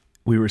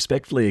We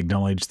respectfully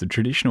acknowledge the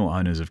traditional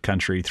owners of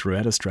country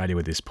throughout Australia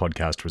where this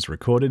podcast was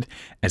recorded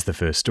as the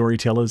first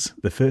storytellers,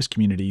 the first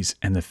communities,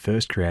 and the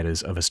first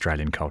creators of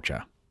Australian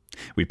culture.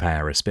 We pay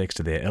our respects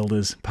to their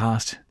elders,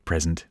 past,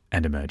 present,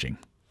 and emerging.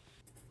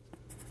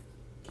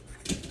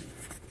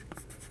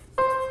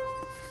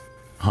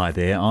 Hi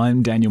there,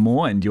 I'm Daniel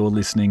Moore and you're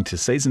listening to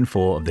Season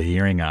 4 of the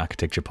Hearing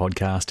Architecture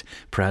podcast,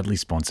 proudly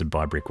sponsored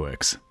by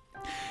Brickworks.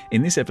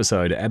 In this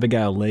episode,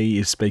 Abigail Lee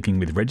is speaking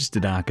with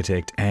registered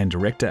architect and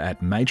director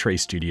at Maytree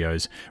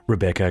Studios,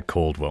 Rebecca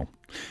Caldwell.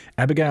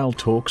 Abigail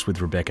talks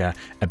with Rebecca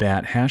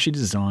about how she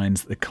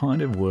designs the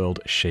kind of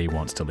world she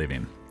wants to live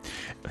in.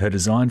 Her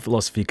design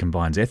philosophy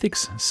combines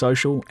ethics,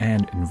 social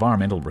and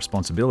environmental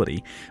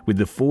responsibility with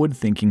the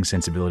forward-thinking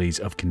sensibilities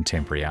of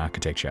contemporary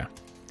architecture.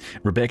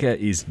 Rebecca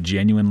is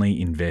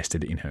genuinely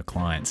invested in her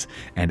clients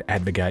and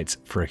advocates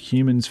for a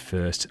humans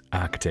first,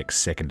 architects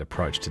second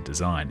approach to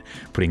design,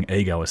 putting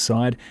ego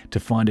aside to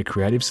find a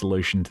creative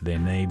solution to their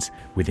needs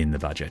within the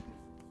budget.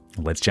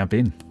 Let's jump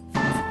in.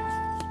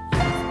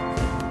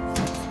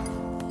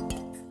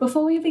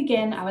 Before we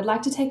begin, I would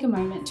like to take a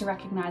moment to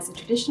recognise the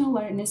traditional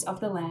owners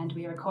of the land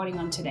we are recording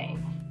on today,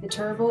 the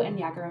Turrbal and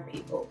Yagara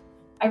people.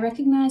 I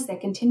recognise their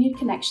continued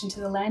connection to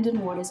the land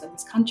and waters of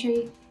this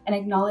country and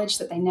acknowledge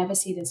that they never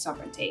ceded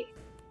sovereignty.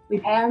 We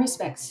pay our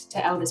respects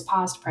to elders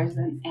past,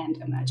 present and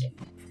emerging.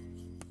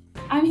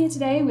 I'm here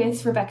today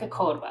with Rebecca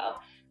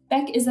Caldwell.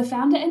 Beck is the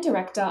founder and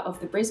director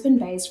of the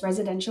Brisbane-based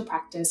residential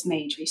practice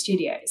Maytree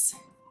Studios.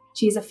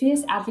 She is a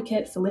fierce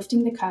advocate for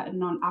lifting the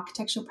curtain on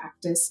architectural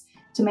practice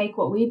to make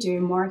what we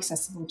do more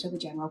accessible to the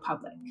general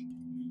public.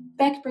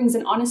 Beck brings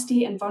an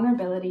honesty and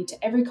vulnerability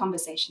to every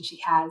conversation she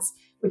has,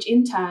 which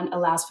in turn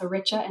allows for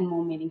richer and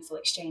more meaningful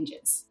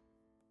exchanges.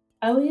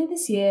 Earlier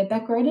this year,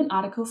 Beck wrote an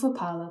article for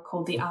Parlour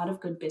called The Art of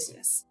Good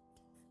Business.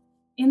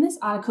 In this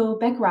article,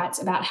 Beck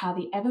writes about how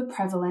the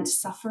ever-prevalent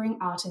suffering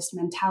artist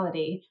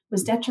mentality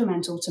was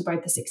detrimental to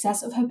both the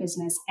success of her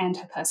business and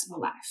her personal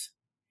life.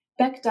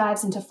 Beck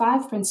dives into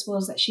 5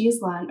 principles that she has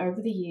learned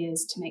over the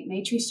years to make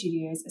Maytree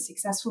Studios a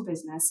successful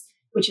business,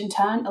 which in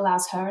turn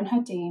allows her and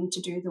her team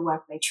to do the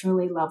work they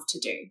truly love to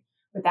do,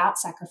 without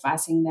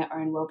sacrificing their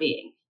own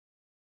well-being.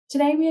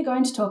 Today, we are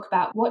going to talk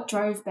about what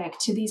drove Beck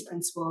to these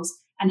principles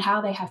and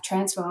how they have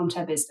transformed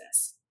her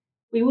business.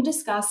 We will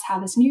discuss how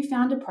this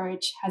newfound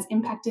approach has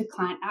impacted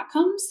client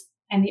outcomes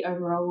and the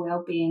overall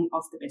well-being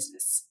of the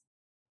business.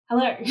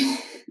 Hello.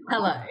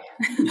 Hello.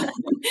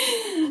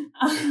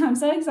 I'm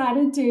so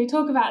excited to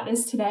talk about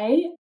this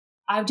today.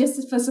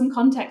 Just for some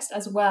context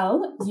as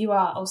well, you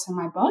are also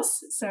my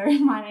boss. So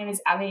my name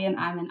is Abby and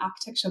I'm an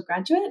architectural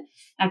graduate.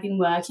 I've been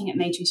working at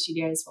Maytree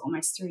Studios for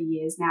almost 3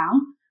 years now.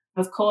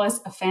 Of course,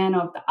 a fan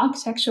of the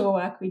architectural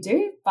work we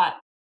do, but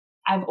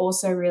I've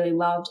also really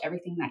loved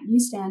everything that you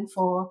stand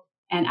for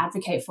and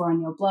advocate for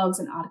in your blogs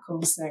and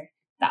articles. So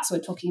that's what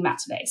we're talking about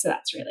today. So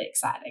that's really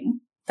exciting.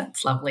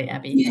 That's lovely,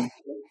 Abby. Yeah.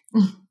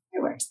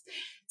 No worries.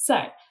 So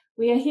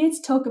we are here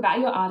to talk about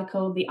your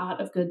article, The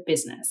Art of Good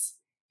Business.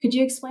 Could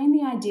you explain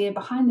the idea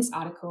behind this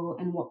article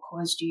and what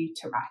caused you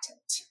to write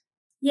it?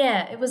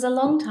 Yeah, it was a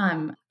long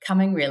time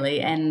coming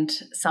really, and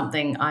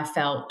something I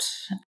felt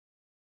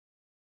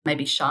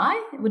maybe shy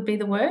would be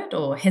the word,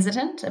 or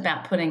hesitant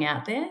about putting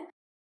out there.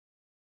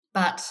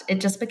 But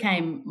it just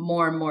became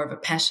more and more of a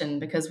passion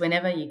because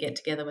whenever you get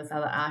together with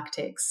other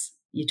architects,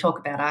 you talk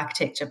about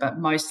architecture, but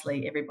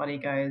mostly everybody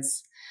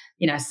goes,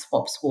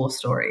 swaps war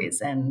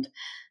stories and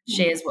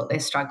shares what they're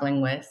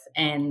struggling with.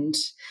 And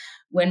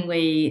when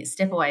we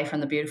step away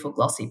from the beautiful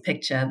glossy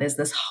picture, there's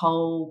this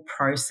whole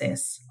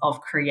process of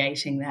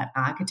creating that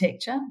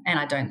architecture. And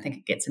I don't think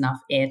it gets enough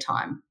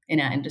airtime in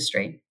our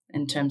industry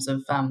in terms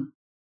of,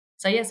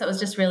 so it was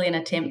just really an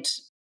attempt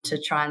to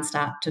try and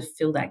start to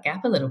fill that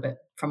gap a little bit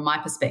from my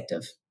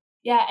perspective.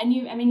 Yeah. And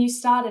you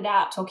started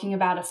out talking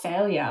about a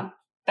failure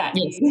that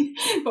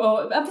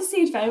or a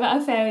perceived failure,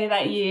 but a failure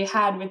that you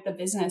had with the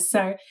business.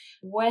 So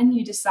when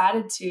you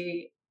decided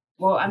to,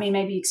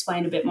 maybe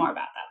explain a bit more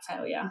about that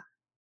failure.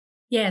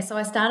 Yeah, so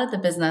I started the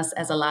business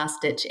as a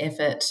last-ditch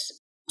effort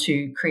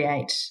to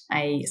create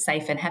a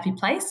safe and happy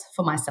place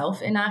for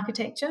myself in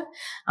architecture.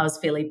 I was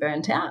fairly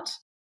burnt out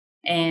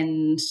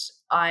and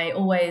I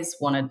always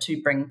wanted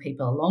to bring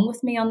people along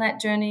with me on that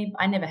journey.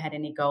 I never had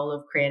any goal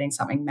of creating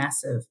something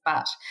massive,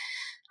 but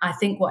I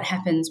think what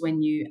happens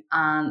when you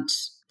aren't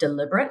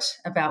deliberate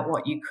about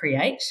what you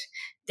create,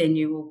 then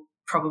you will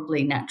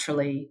probably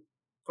naturally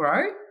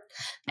grow.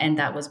 And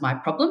that was my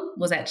problem,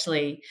 was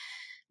actually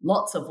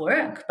lots of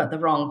work, but the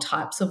wrong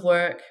types of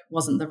work,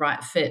 wasn't the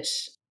right fit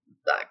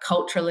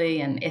culturally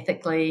and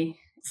ethically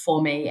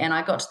for me. And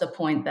I got to the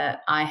point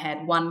that I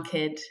had one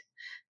kid,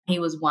 he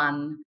was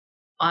 1,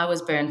 I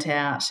was burnt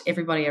out,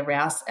 everybody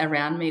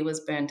around me was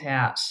burnt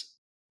out.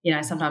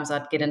 Sometimes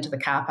I'd get into the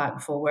car park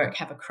before work,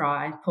 have a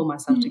cry, pull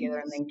myself together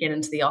and then get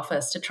into the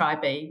office to try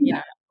be,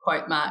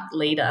 quote mark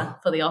leader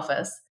for the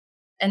office.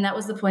 And that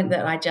was the point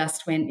that I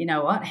just went, you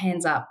know what,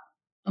 hands up,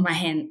 put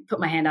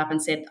my hand up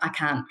and said, I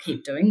can't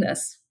keep doing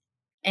this.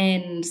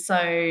 And so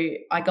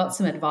I got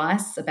some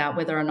advice about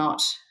whether or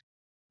not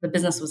the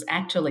business was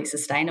actually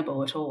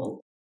sustainable at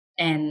all.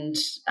 and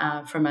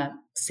from a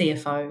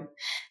CFO,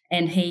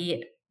 and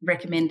he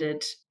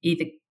recommended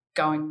either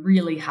going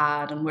really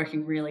hard and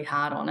working really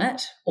hard on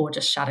it or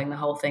just shutting the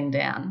whole thing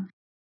down.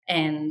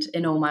 And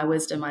in all my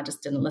wisdom, I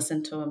just didn't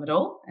listen to him at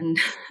all and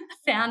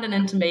found an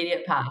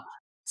intermediate path.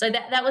 So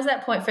that was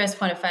that first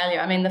point of failure.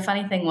 I mean, the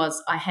funny thing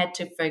was I had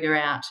to figure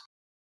out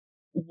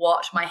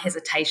what my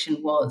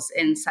hesitation was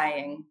in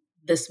saying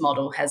this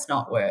model has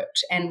not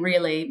worked. And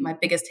really, my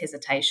biggest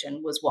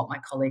hesitation was what my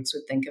colleagues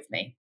would think of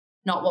me,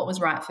 not what was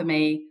right for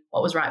me,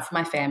 what was right for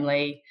my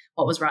family,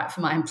 what was right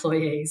for my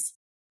employees,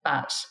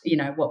 but,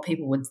 what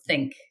people would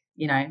think,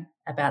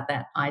 about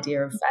that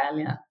idea of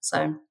failure.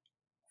 So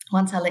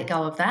once I let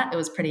go of that, it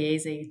was pretty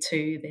easy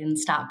to then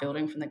start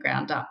building from the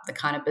ground up the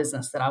kind of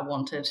business that I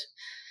wanted,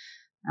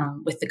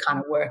 with the kind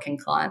of work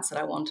and clients that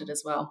I wanted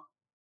as well.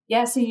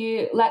 Yeah, so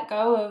you let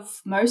go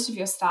of most of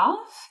your staff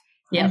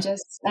and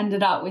just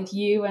ended up with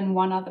you and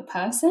one other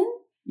person?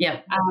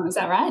 Yeah. Is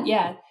that right?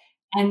 Yeah.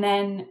 And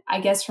then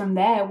I guess from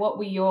there, what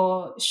were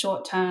your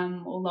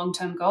short-term or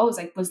long-term goals?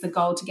 Like, was the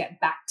goal to get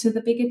back to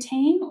the bigger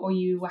team, or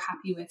you were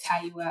happy with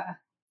how you were?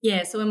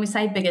 Yeah, so when we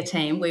say bigger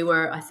team, we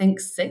were, I think,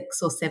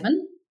 6 or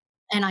 7.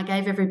 And I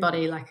gave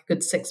everybody like a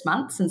good 6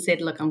 months and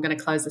said, look, I'm going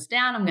to close this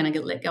down. I'm going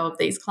to let go of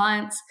these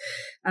clients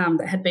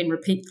that had been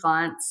repeat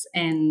clients,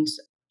 and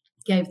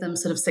gave them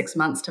sort of 6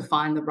 months to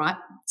find the right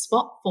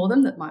spot for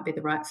them that might be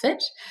the right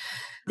fit.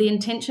 The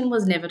intention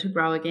was never to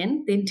grow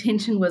again. The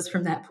intention was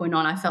from that point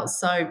on, I felt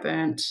so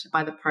burnt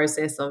by the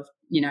process of,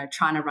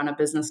 trying to run a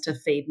business to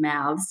feed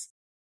mouths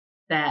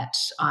that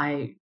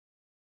I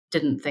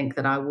didn't think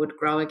that I would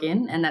grow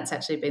again. And that's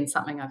actually been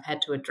something I've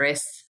had to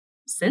address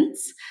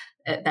since,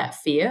 that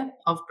fear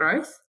of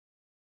growth.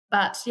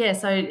 But yeah,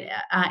 so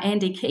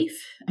Andy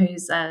Keefe,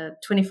 who's a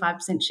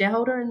 25%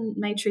 shareholder in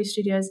Maytree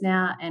Studios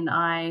now, and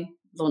I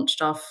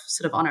launched off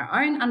sort of on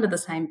our own under the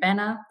same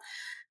banner.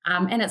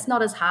 And it's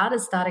not as hard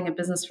as starting a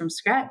business from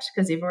scratch,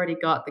 because you've already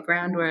got the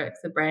groundwork,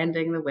 the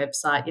branding, the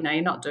website.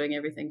 You're not doing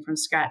everything from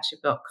scratch.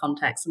 You've got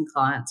contacts and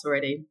clients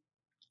already.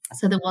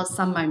 So there was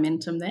some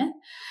momentum there.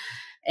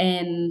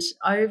 And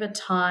over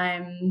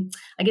time,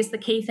 I guess the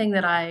key thing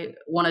that I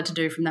wanted to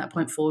do from that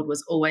point forward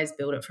was always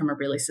build it from a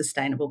really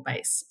sustainable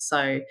base.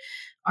 So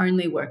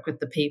only work with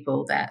the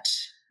people that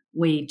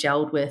we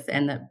gelled with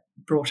and that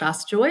brought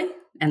us joy,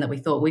 and that we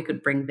thought we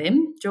could bring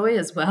them joy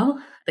as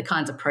well, the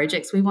kinds of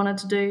projects we wanted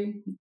to do,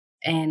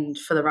 and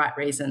for the right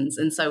reasons.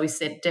 And so we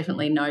said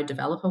definitely no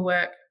developer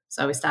work.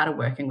 So we started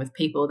working with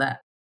people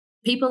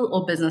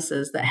or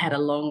businesses that had a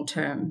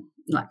long-term,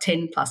 like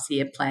 10 plus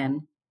year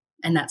plan,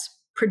 and that's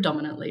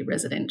predominantly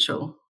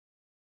residential.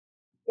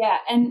 Yeah,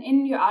 and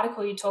in your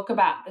article, you talk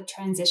about the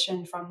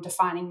transition from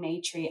defining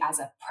Maytree as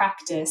a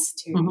practice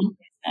to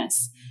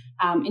business.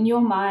 In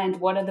your mind,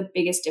 what are the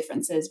biggest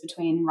differences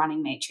between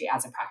running Maytree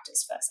as a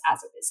practice versus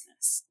as a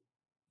business?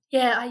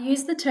 Yeah, I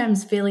use the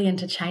terms fairly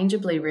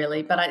interchangeably,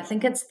 really, but I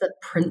think it's the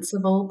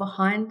principle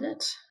behind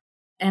it.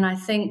 And I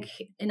think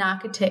in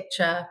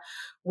architecture,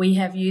 we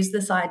have used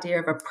this idea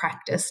of a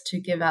practice to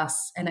give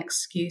us an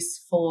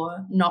excuse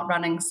for not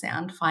running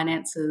sound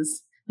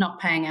finances, not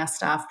paying our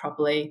staff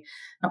properly,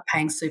 not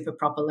paying super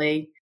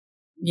properly,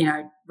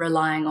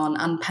 relying on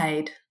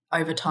unpaid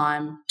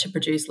overtime to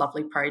produce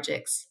lovely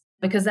projects.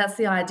 Because that's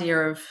the idea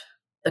of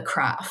the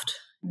craft,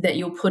 that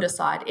you'll put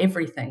aside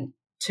everything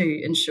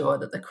to ensure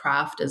that the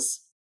craft is,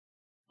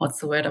 what's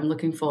the word I'm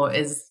looking for,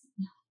 is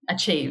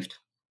achieved.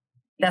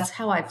 That's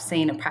how I've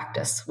seen a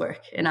practice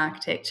work in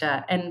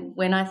architecture. And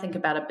when I think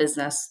about a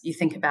business, you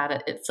think about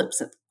it, it flips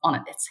it on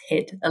its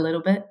head a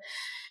little bit.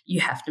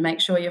 You have to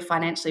make sure you're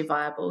financially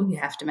viable. You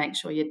have to make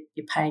sure you're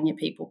paying your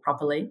people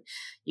properly.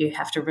 You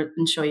have to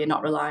ensure you're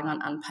not relying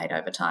on unpaid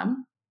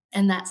overtime.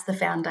 And that's the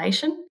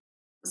foundation.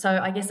 So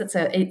I guess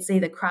it's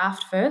either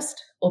craft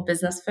first or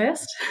business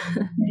first.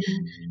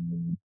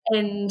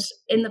 And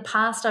in the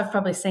past, I've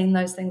probably seen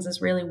those things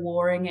as really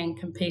warring and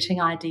competing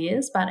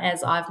ideas. But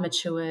as I've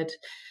matured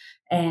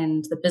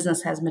and the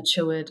business has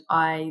matured,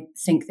 I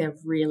think they're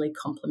really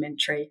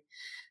complementary.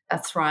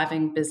 A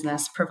thriving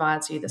business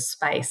provides you the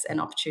space and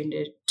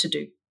opportunity to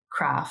do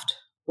craft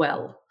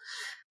well.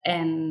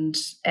 And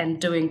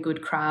doing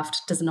good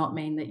craft does not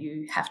mean that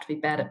you have to be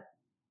bad at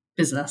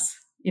business.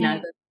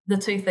 The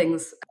two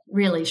things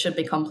really should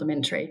be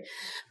complementary.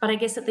 But I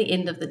guess at the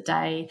end of the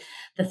day,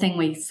 the thing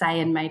we say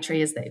in Maytree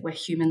is that we're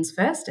humans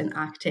first and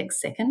architects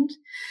second.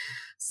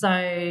 So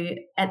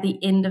at the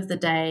end of the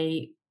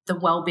day, the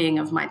well-being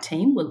of my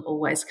team will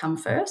always come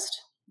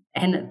first.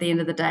 And at the end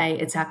of the day,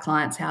 it's our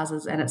clients'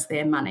 houses and it's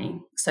their money.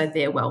 So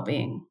their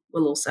well-being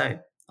will also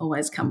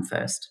always come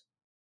first.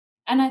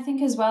 And I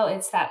think as well,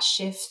 it's that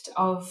shift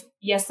of,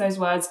 yes, those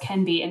words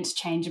can be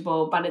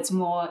interchangeable, but it's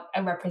more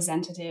a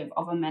representative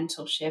of a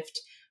mental shift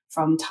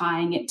from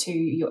tying it to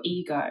your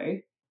ego.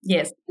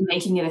 Yes. And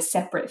making it a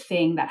separate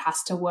thing that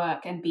has to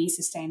work and be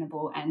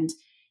sustainable and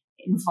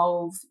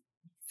involve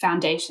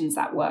foundations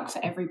that work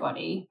for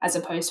everybody, as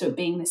opposed to it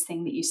being this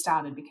thing that you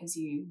started because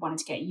you wanted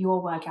to get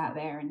your work out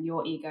there and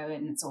your ego,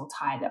 and it's all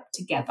tied up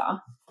together.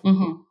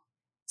 Mm-hmm.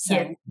 So,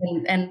 yeah.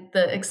 And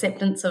the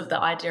acceptance of the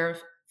idea of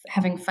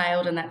having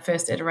failed in that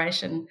first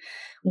iteration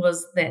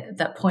was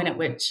that point at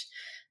which,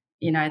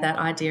 that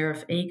idea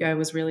of ego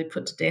was really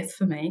put to death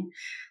for me,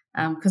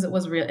 because it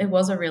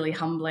was a really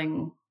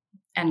humbling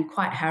and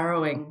quite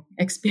harrowing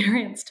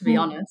experience, to be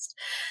honest.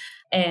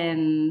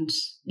 And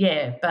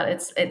but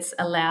it's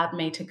allowed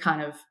me to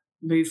kind of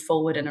move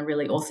forward in a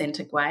really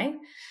authentic way.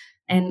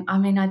 And I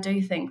mean, I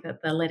do think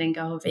that the letting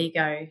go of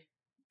ego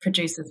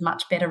produces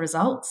much better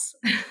results.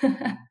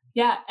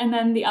 Yeah. And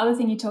then the other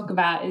thing you talk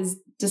about is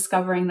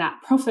discovering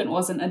that profit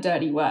wasn't a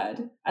dirty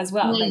word as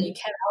well, that you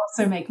can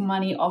also make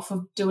money off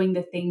of doing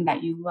the thing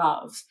that you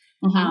love.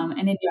 And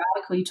in your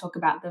article, you talk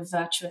about the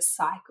virtuous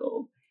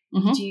cycle.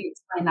 Could you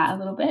explain that a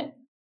little bit?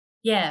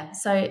 Yeah.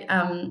 So,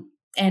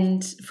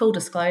 and full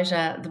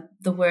disclosure,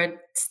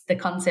 the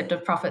concept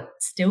of profit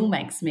still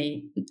makes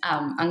me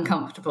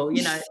uncomfortable,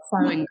 it's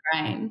so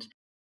ingrained.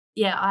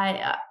 Yeah,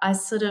 I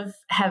sort of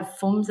have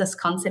formed this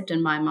concept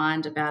in my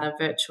mind about a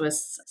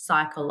virtuous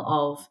cycle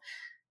of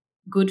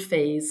good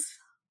fees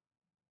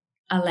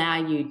allow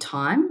you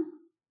time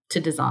to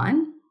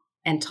design,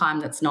 and time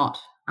that's not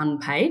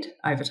unpaid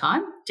over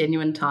time,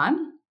 genuine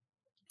time.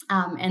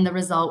 And the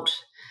result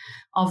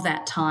of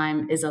that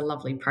time is a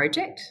lovely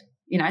project,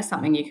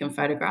 something you can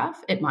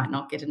photograph. It might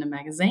not get in a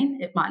magazine,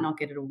 it might not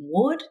get an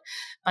award,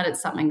 but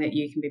it's something that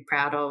you can be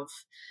proud of,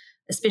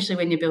 especially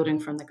when you're building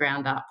from the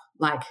ground up.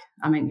 Like,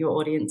 I mean, your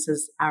audience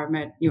is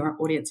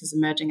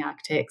emerging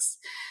architects.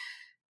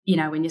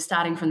 When you're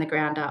starting from the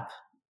ground up,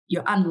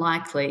 you're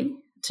unlikely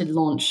to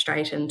launch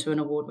straight into an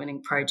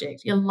award-winning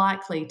project. You're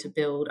likely to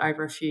build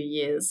over a few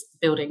years,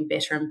 building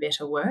better and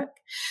better work.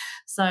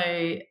 So,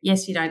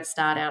 yes, you don't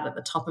start out at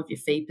the top of your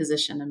fee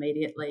position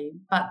immediately,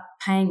 but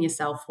paying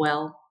yourself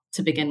well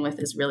to begin with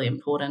is really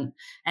important,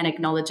 and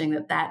acknowledging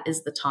that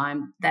is the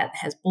time that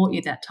has bought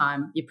you that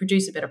time. You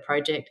produce a better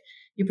project,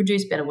 you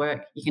produce better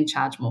work, you can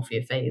charge more for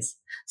your fees.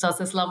 So it's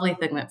this lovely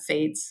thing that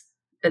feeds.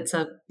 It's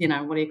a,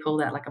 what do you call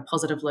that? Like a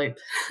positive loop.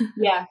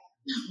 Yeah.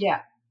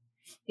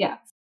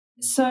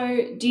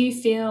 So do you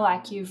feel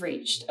like you've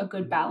reached a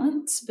good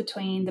balance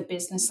between the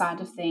business side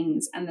of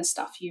things and the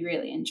stuff you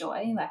really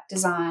enjoy, like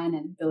design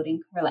and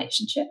building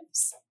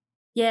relationships?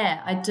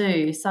 Yeah, I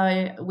do.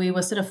 So we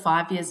were sort of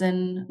 5 years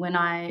in when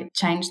I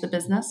changed the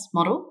business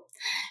model,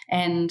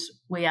 and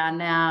we are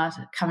now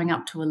coming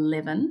up to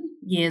 11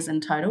 years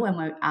in total, and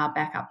we are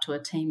back up to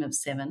a team of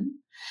 7.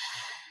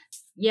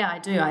 Yeah, I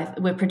do.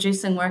 We're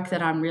producing work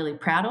that I'm really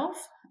proud of,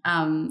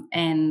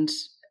 and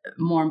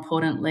more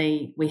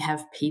importantly, we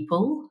have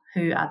people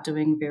who are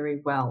doing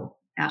very well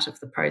out of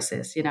the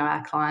process.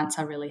 Our clients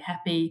are really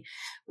happy.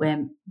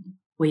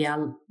 We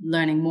are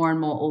learning more and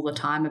more all the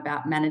time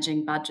about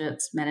managing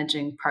budgets,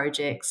 managing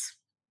projects,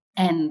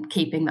 and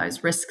keeping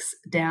those risks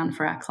down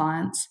for our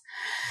clients.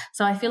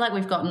 So I feel like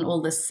we've gotten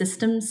all the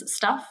systems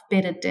stuff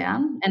bedded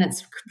down, and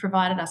it's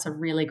provided us a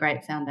really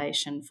great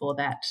foundation for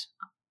that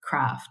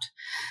craft.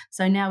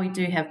 So now we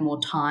do have more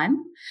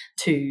time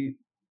to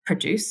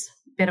produce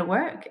better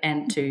work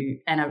and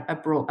a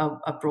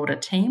broader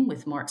team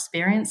with more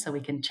experience, so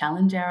we can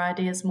challenge our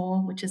ideas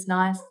more, which is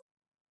nice.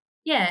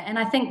 Yeah, and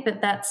I think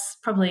that's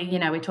probably,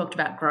 we talked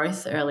about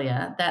growth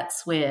earlier.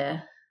 That's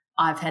where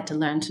I've had to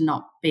learn to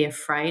not be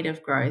afraid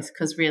of growth,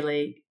 because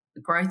really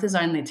growth is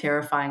only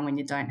terrifying when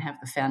you don't have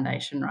the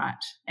foundation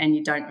right and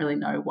you don't really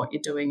know what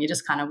you're doing. You're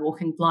just kind of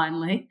walking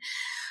blindly.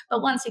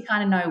 But once you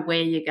kind of know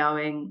where you're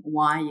going,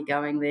 why you're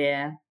going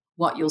there,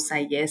 what you'll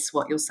say yes,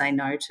 what you'll say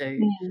no to,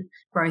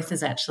 growth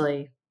is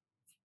actually,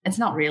 it's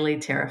not really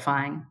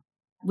terrifying.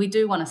 We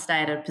do want to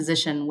stay at a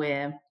position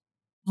where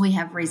we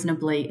have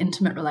reasonably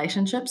intimate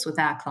relationships with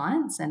our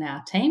clients and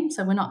our team,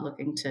 so we're not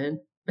looking to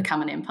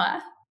become an empire.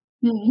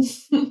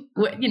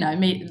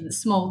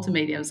 Small to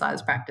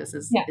medium-sized practice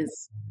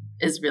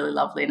is really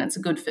lovely, and it's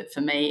a good fit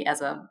for me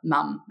as a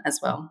mum as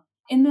well.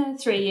 In the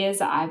 3 years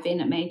that I've been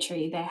at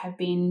Maytree, there have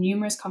been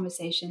numerous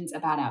conversations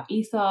about our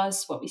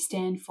ethos, what we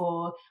stand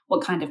for,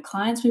 what kind of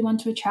clients we want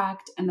to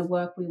attract, and the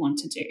work we want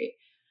to do.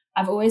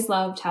 I've always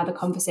loved how the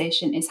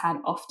conversation is had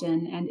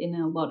often and in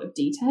a lot of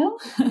detail.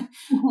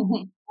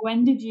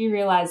 When did you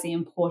realise the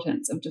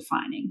importance of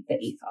defining the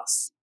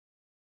ethos?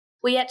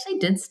 We actually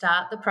did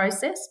start the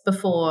process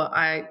before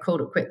I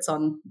called it quits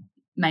on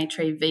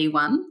Maytree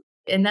V1,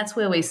 and that's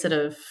where we sort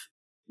of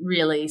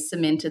really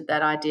cemented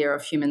that idea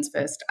of humans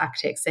first,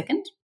 architects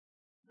second.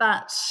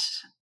 But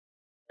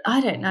I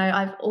don't know,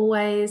 I've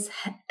always,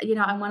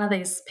 I'm one of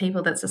these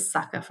people that's a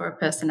sucker for a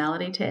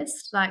personality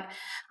test. Like,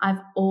 I've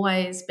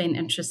always been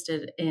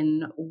interested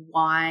in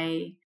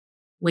why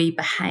we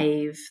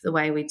behave the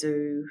way we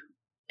do,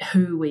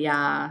 who we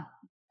are.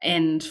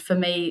 And for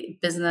me,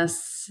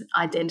 business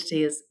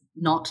identity is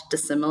not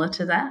dissimilar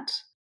to that.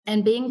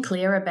 And being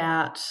clear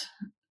about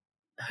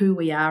who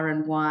we are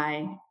and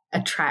why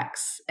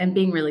attracts, and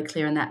being really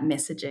clear in that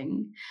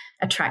messaging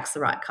attracts the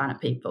right kind of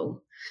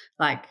people.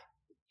 Like,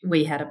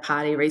 we had a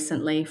party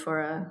recently for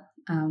a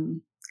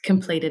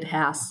completed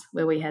house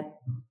where we had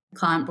a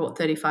client brought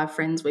 35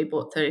 friends, we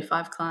brought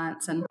 35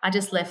 clients, and I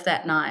just left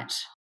that night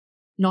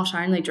not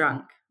only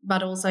drunk,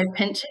 but also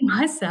pinching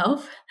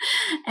myself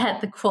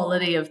at the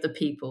quality of the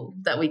people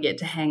that we get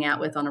to hang out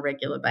with on a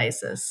regular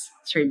basis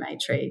through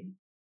Maytree.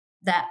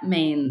 That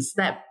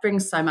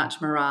brings so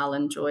much morale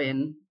and joy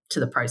into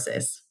the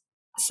process.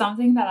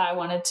 Something that I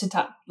wanted to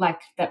touch,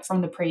 like that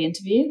from the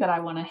pre-interview that I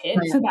want to hit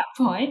Oh, yeah. for that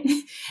point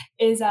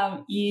is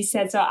you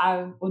said, so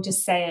I will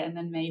just say it and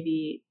then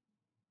maybe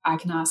I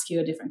can ask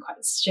you a different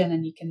question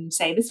and you can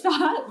say this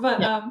part.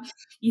 But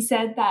you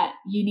said that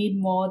you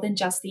need more than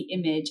just the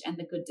image and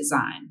the good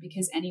design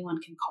because anyone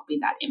can copy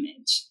that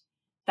image.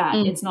 That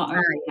it's not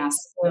only our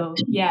skill.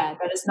 Yeah,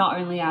 that it's not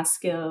only our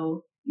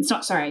skill.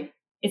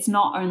 It's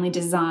not only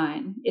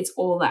design. It's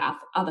all the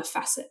other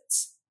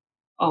facets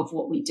of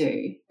what we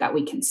do that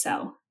we can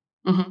sell.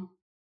 Mm-hmm.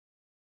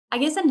 I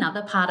guess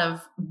another part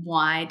of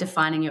why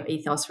defining your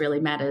ethos really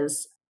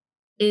matters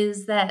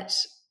is that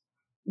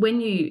when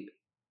you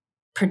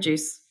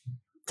produce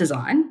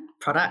design,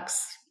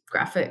 products,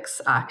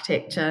 graphics,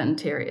 architecture,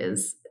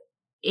 interiors,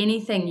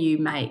 anything you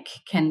make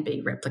can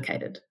be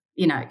replicated.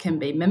 It can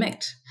be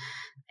mimicked.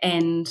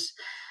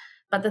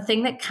 But the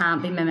thing that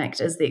can't be mimicked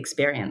is the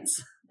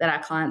experience that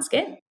our clients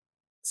get.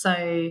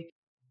 So,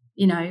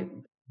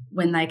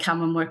 when they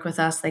come and work with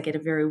us, they get a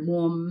very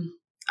warm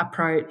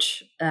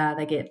approach.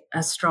 They get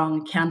a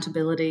strong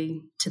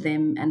accountability to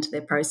them and to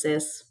their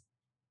process.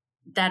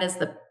 That is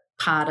the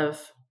part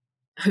of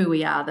who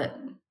we are that,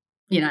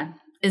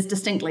 is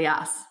distinctly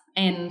us.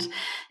 And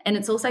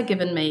it's also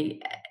given me,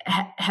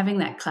 having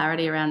that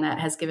clarity around that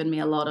has given me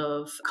a lot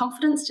of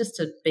confidence just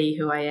to be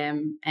who I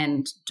am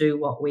and do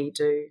what we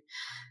do.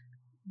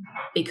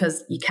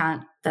 Because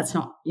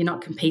you're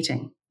not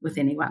competing with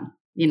anyone.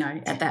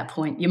 At that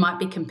point, you might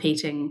be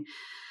competing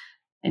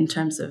in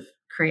terms of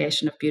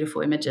creation of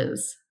beautiful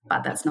images,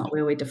 but that's not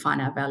where we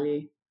define our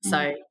value.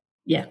 So,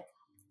 yeah.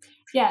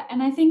 Yeah,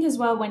 and I think as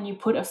well when you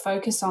put a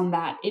focus on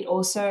that, it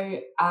also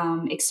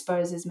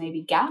exposes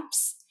maybe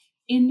gaps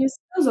in your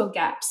skills or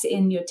gaps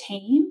in your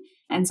team.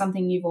 And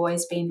something you've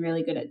always been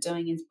really good at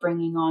doing is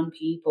bringing on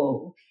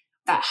people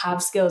that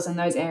have skills in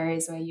those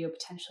areas where you're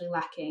potentially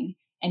lacking.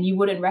 And you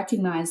wouldn't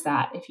recognize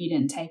that if you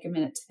didn't take a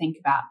minute to think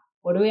about,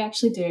 what do we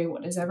actually do?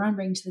 What does everyone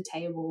bring to the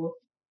table?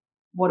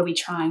 What are we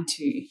trying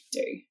to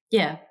do?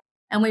 Yeah.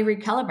 And we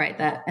recalibrate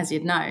that, as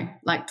you'd know,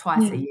 like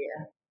twice a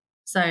year.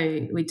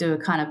 So we do a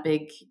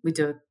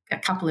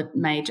couple of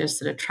major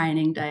sort of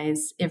training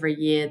days every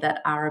year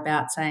that are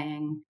about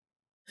saying,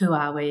 who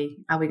are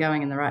we? Are we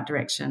going in the right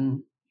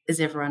direction?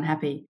 Is everyone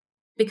happy?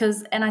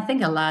 And I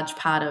think a large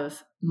part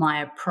of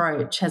my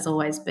approach has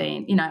always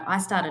been, I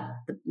started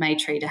the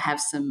Maytree to have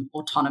some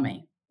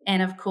autonomy.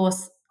 And of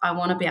course, I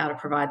want to be able to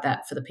provide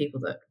that for the people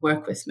that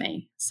work with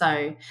me.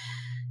 So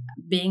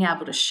being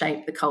able to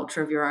shape the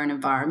culture of your own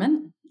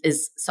environment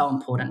is so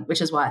important,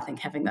 which is why I think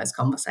having those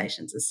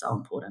conversations is so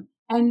important.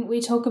 And we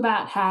talk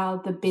about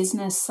how the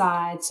business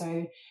side,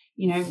 so,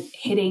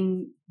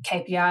 hitting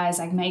KPIs,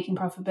 like making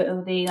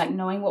profitability, like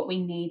knowing what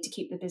we need to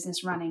keep the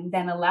business running,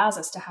 then allows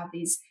us to have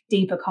these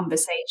deeper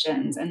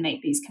conversations and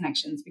make these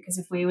connections. Because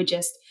if we were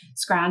just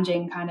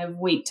scrounging kind of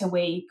week to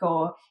week,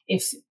 or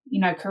if,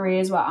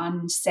 careers were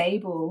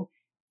unstable,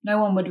 no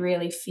one would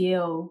really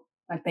feel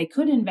like they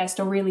could invest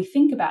or really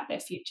think about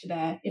their future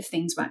there if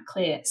things weren't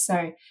clear.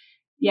 So,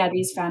 yeah,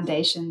 these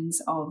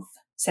foundations of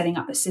setting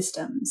up the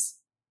systems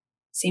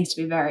seems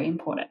to be very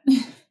important.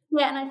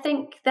 Yeah, and I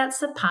think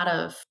that's a part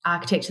of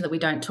architecture that we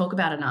don't talk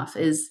about enough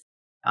is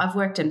I've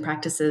worked in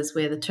practices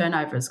where the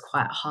turnover is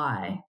quite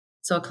high.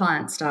 So a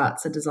client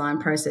starts a design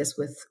process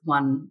with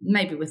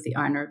maybe with the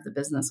owner of the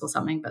business or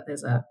something, but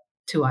there's a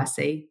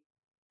 2IC.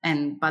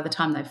 And by the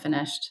time they've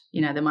finished,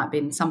 there might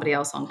be somebody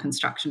else on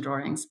construction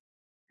drawings.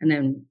 And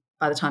then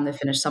by the time they've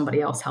finished,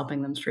 somebody else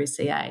helping them through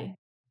CA.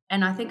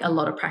 And I think a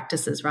lot of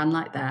practices run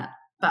like that.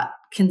 But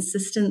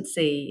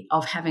consistency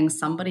of having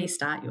somebody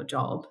start your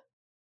job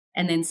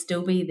and then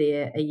still be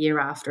there a year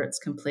after it's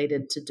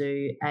completed to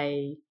do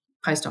a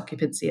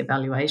post-occupancy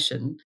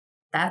evaluation,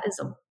 that is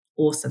an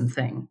awesome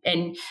thing.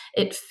 And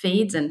it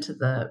feeds into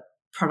the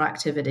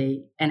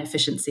productivity and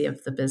efficiency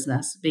of the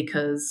business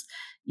because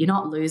you're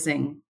not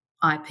losing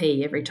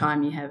IP every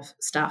time you have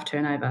staff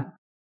turnover.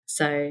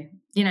 So,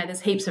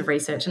 there's heaps of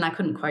research, and I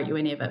couldn't quote you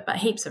any of it, but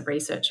heaps of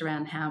research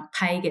around how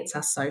pay gets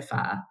us so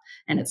far,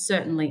 and it's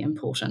certainly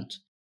important.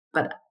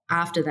 But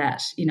after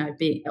that,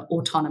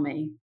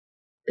 autonomy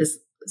is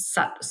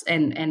such,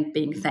 and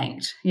being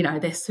thanked,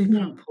 they're super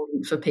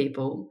important for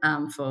people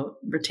for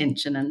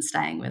retention and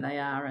staying where they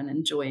are and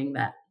enjoying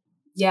that.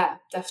 Yeah,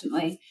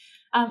 definitely.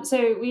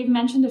 So we've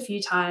mentioned a few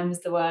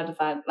times the word of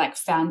like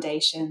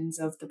foundations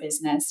of the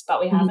business, but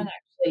we haven't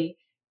actually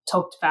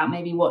talked about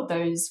maybe what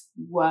those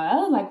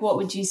were. Like, what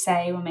would you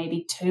say were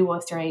maybe 2 or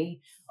 3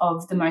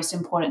 of the most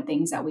important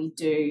things that we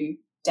do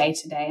day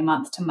to day,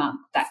 month to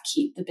month, that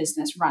keep the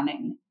business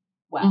running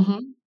well? Mm-hmm.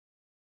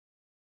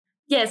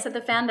 Yeah, so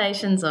the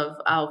foundations of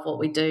what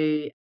we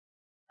do,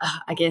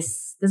 I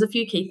guess there's a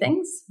few key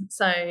things.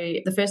 So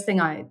the first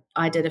thing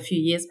I did a few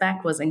years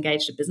back was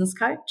engaged a business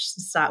coach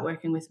to start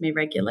working with me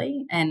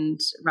regularly and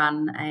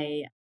run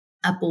a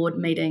board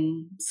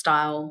meeting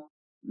style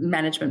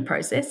management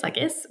process, I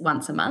guess,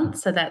 once a month.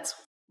 So that's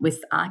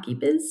with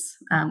Archibiz,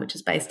 which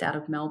is based out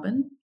of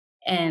Melbourne.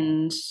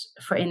 And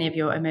for any of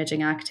your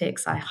emerging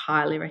architects, I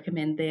highly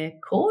recommend their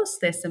course.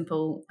 They're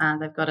simple.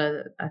 They've got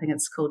I think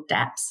it's called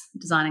DAPS,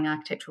 Designing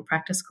Architectural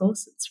Practice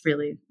course. It's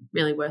really,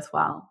 really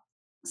worthwhile.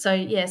 So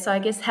I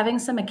guess having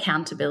some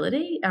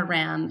accountability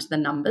around the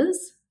numbers,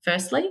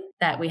 firstly,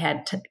 that we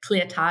had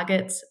clear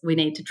targets. We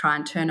need to try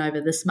and turn over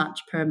this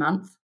much per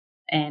month.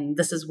 And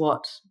this is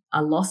what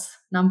a loss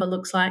number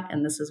looks like,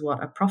 and this is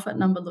what a profit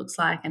number looks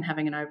like, and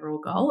having an overall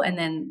goal. And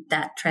then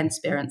that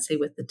transparency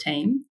with the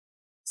team.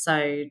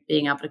 So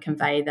being able to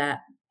convey that,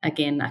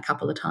 again, a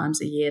couple of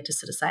times a year to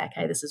sort of say,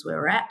 okay, this is where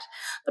we're at.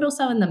 But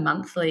also in the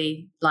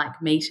monthly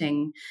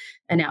meeting,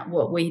 and now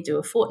what we do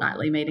a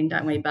fortnightly meeting,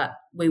 don't we? But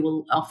we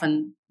will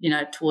often,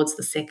 towards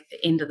the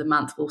end of the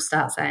month, we'll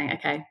start saying,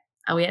 okay,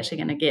 are we actually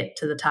going to get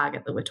to the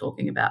target that we're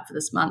talking about for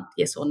this month?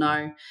 Yes or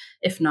no?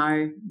 If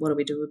no, what do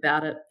we do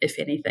about it, if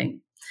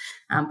anything?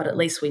 But at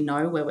least we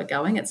know where we're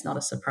going. It's not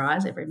a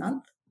surprise every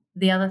month.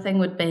 The other thing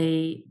would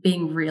be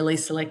being really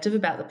selective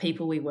about the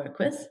people we work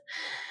with.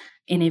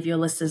 Any of your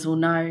listeners will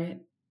know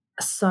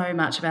so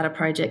much about a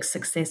project's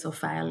success or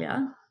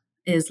failure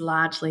is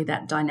largely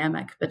that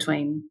dynamic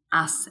between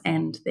us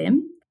and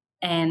them.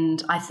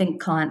 And I think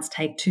clients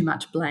take too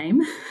much blame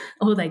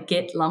or they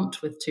get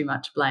lumped with too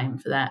much blame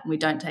for that. And we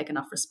don't take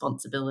enough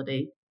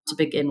responsibility to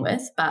begin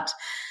with. But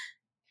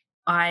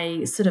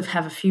I sort of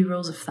have a few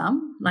rules of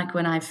thumb. Like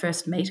when I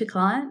first meet a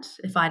client,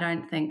 if I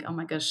don't think, oh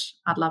my gosh,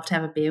 I'd love to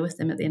have a beer with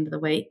them at the end of the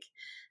week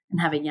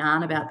and have a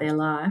yarn about their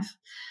life,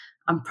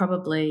 I'm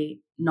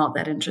probably not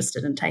that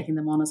interested in taking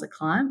them on as a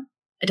client.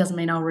 It doesn't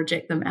mean I'll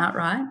reject them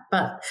outright,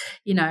 but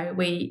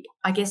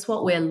I guess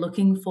what we're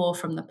looking for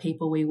from the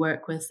people we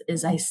work with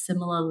is a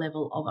similar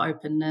level of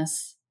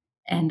openness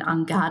and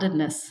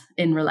unguardedness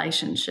in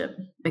relationship,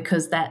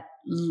 because that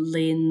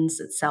lends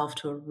itself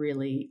to a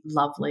really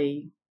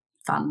lovely,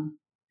 fun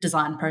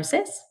design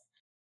process.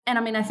 And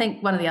I mean, I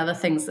think one of the other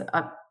things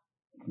that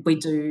we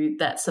do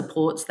that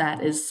supports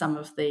that is some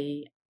of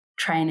the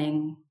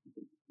training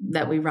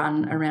that we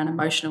run around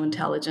emotional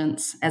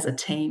intelligence as a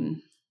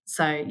team.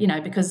 So,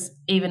 because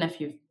even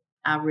if you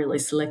are really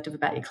selective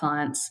about your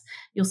clients,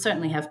 you'll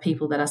certainly have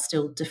people that are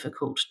still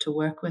difficult to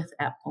work with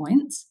at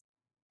points.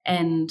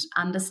 And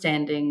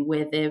understanding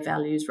where their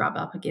values rub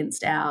up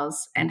against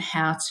ours and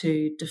how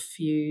to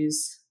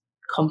diffuse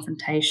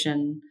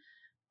confrontation,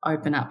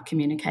 open up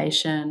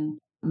communication,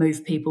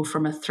 move people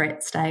from a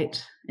threat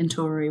state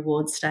into a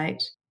reward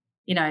state.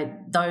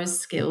 Those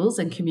skills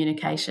and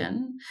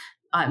communication,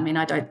 I mean,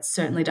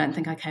 certainly don't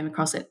think I came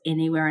across it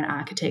anywhere in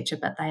architecture,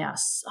 but they are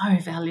so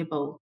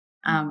valuable.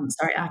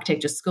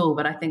 Architecture school,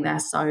 but I think they're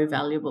so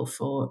valuable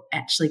for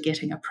actually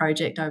getting a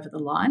project over the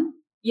line.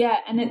 Yeah,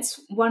 and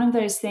it's one of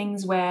those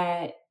things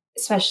where,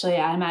 especially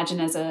I imagine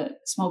as a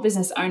small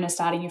business owner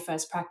starting your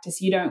first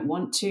practice, you don't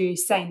want to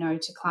say no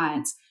to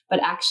clients,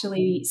 but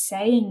actually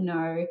saying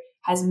no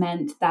has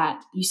meant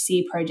that you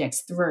see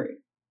projects through.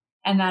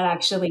 And that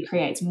actually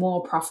creates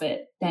more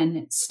profit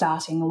than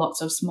starting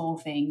lots of small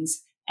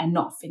things and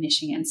not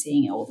finishing and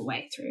seeing it all the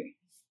way through.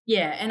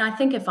 Yeah, and I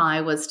think if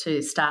I was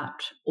to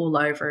start all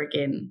over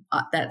again,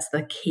 that's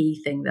the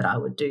key thing that I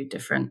would do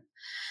different,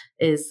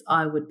 is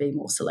I would be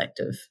more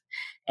selective.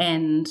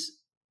 And,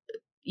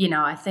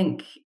 I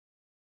think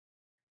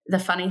the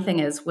funny thing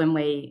is when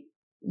we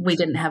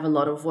didn't have a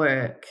lot of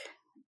work,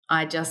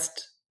 I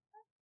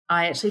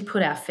actually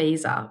put our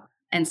fees up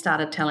and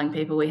started telling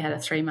people we had a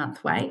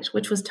 3-month wait,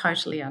 which was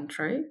totally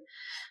untrue.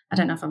 I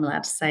don't know if I'm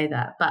allowed to say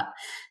that, but,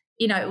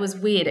 it was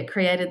weird. It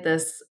created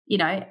this,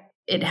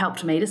 it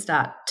helped me to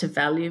start to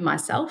value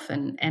myself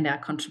and our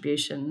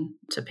contribution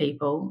to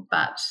people,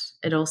 but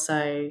it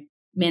also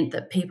meant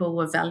that people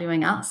were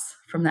valuing us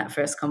from that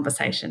first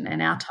conversation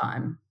and our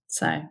time.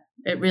 So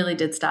it really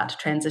did start to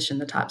transition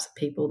the types of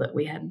people that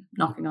we had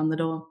knocking on the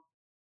door.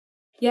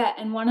 Yeah,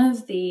 and one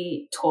of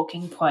the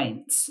talking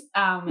points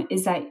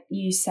is that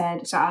you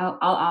said, so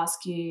I'll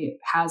ask you,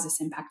 how has this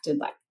impacted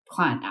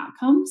client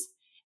outcomes?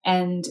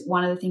 And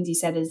one of the things you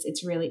said is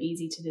it's really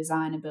easy to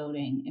design a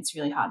building. It's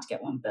really hard to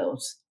get one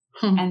built.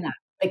 And that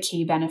the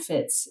key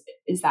benefits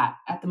is that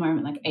at the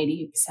moment,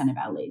 80% of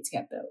our leads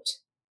get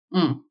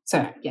built.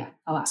 So yeah,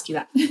 I'll ask you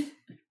that.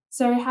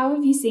 So how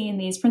have you seen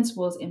these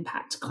principles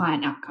impact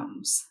client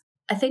outcomes?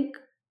 I think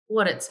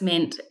what it's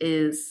meant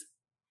is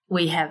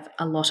we have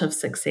a lot of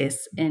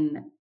success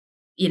in,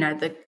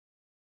 the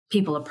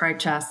people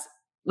approach us,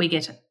 we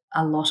get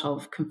a lot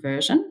of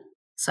conversion.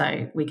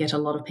 So we get a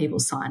lot of people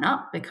sign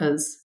up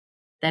because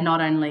they're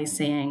not only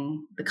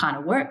seeing the kind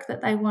of work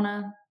that they want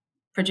to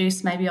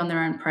produce maybe on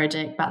their own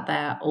project, but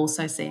they're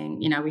also seeing,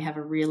 we have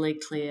a really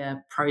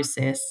clear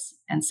process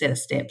and set of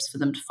steps for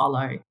them to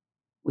follow.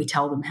 We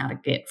tell them how to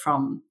get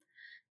from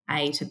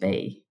A to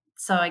B.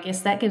 So I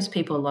guess that gives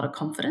people a lot of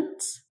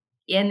confidence.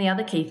 Yeah, and the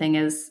other key thing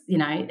is,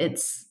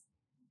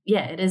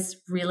 it is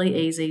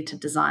really easy to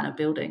design a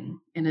building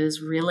and it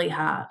is really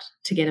hard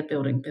to get a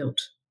building built.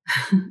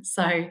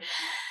 So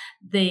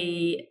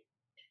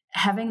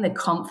having the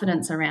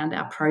confidence around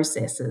our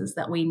processes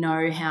that we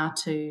know how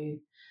to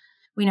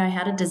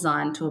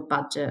design to a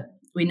budget.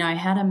 We know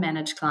how to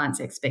manage clients'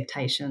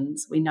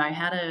 expectations. We know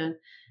how to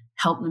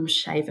help them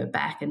shave it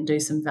back and do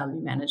some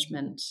value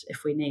management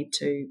if we need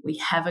to. We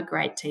have a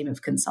great team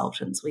of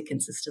consultants we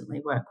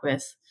consistently work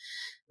with.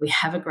 We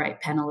have a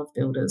great panel of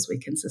builders we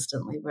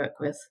consistently work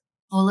with.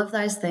 All of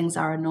those things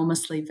are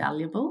enormously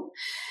valuable.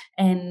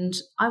 And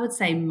I would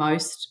say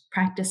most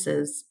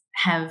practices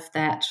have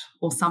that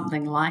or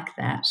something like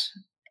that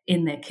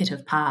in their kit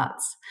of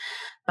parts.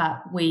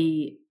 But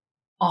we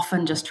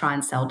often just try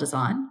and sell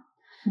design.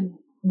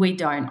 We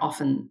don't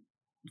often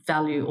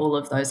value all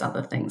of those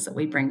other things that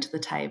we bring to the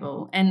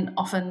table. And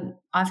often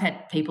I've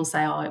had people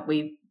say, oh,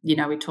 we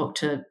talked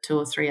to 2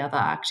 or 3 other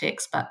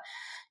architects, but,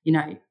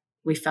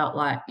 we felt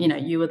like,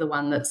 you were the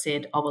one that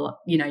said, oh, well,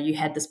 you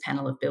had this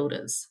panel of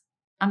builders.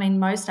 I mean,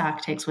 most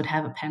architects would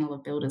have a panel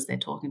of builders they're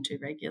talking to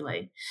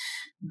regularly.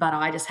 But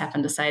I just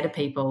happen to say to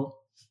people,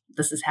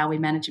 this is how we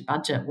manage your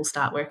budget. We'll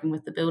start working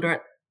with the builder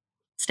at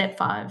step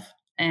 5.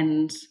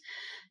 And,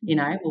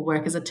 we'll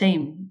work as a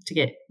team to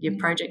get your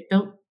project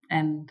built.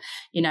 And,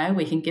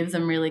 we can give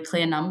them really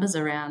clear numbers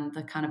around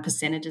the kind of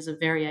percentages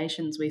of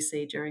variations we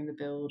see during the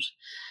build.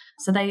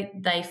 So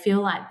they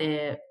feel like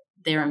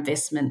their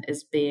investment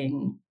is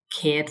being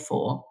cared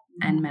for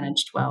and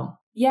managed well.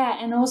 Yeah,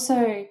 and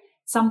also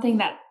something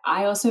that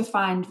I also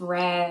find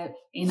rare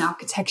in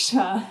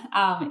architecture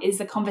is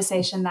the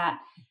conversation that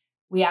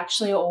we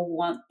actually all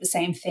want the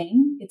same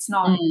thing. It's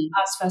not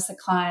us versus the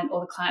client,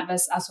 or the client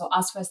versus us, or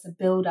us versus the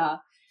builder,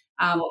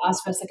 or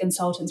us versus the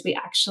consultants. We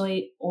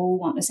actually all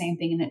want the same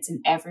thing, and it's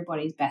in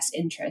everybody's best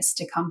interest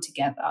to come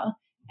together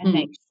and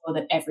make sure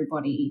that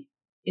everybody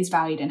is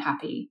valued and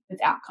happy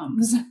with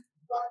outcomes.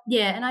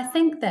 Yeah, and I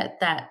think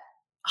that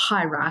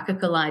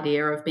hierarchical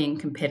idea of being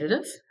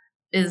competitive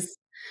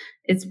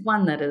it's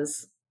one that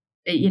is,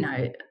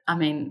 I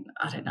mean,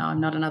 I don't know, I'm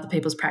not in other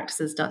people's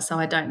practices, so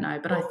I don't know,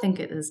 but I think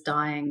it is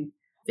dying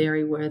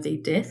very worthy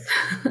death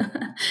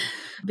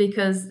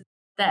because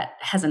that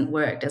hasn't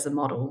worked as a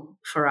model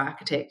for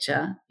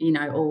architecture.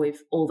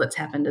 All that's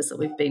happened is that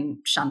we've been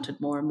shunted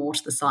more and more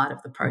to the side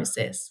of the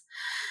process.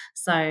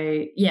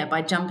 So, yeah,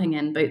 by jumping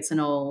in, boots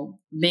and all,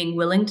 being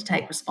willing to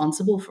take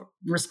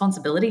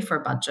responsibility for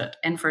a budget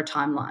and for a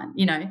timeline.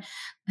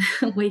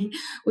 We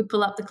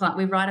pull up the client,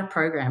 we write a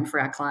program for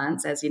our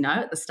clients, as you know,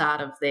 at the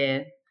start of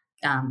their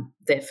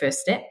first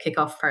step,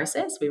 kickoff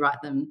process. We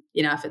write them,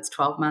 if it's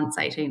 12 months,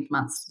 18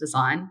 months to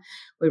design,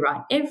 we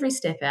write every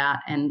step out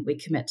and we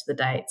commit to the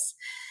dates.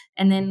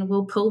 And then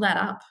we'll pull that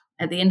up.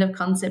 At the end of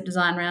concept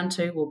design round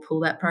 2, we'll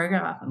pull that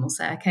program up and we'll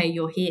say, okay,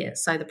 you're here.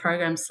 So the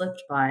program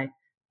slipped by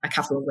a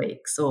couple of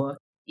weeks. Or,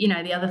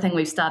 the other thing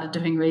we've started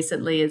doing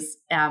recently is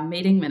our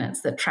meeting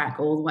minutes that track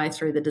all the way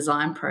through the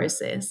design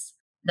process.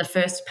 The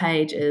first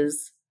page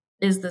is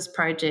this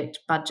project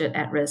budget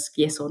at risk,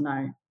 yes or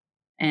no?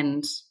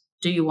 And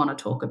do you want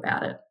to talk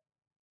about it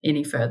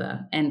any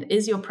further? And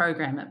is your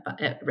program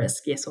at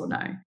risk, yes or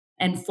no?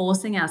 And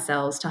forcing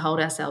ourselves to hold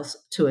ourselves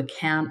to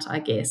account, I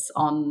guess,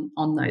 on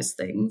those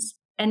things.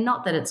 And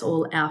not that it's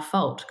all our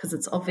fault, because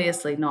it's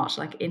obviously not.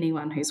 Like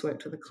anyone who's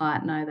worked with a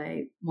client know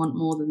they want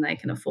more than they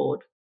can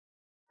afford.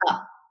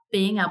 But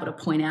being able to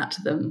point out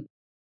to them,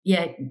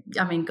 yeah,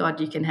 I mean, God,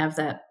 you can have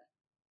that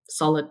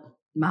solid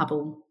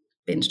marble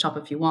bench top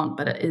if you want,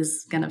 but it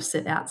is going to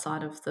sit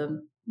outside of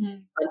the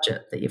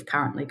budget that you've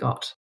currently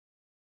got.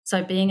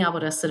 So being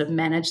able to sort of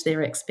manage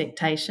their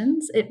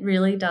expectations, it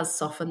really does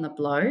soften the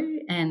blow,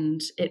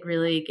 and it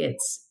really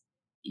gets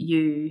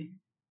you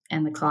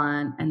and the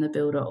client and the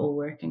builder all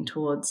working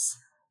towards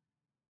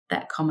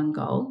that common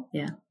goal.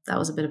 Yeah, that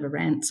was a bit of a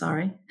rant,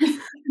 sorry.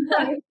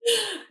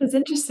 It's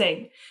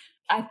interesting.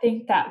 I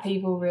think that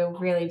people will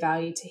really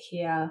value to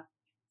hear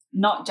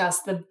not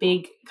just the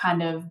big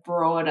kind of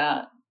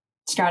broader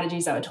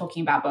strategies that we're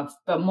talking about,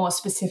 but more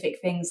specific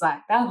things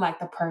like that, like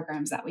the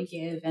programs that we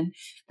give and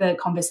the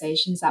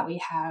conversations that we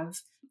have,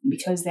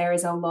 because there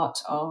is a lot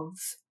of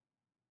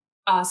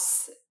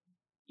us,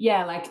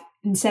 like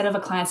instead of a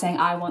client saying,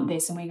 I want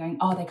this, and we're going,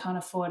 oh, they can't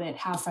afford it,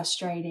 how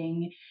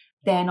frustrating,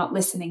 they're not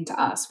listening to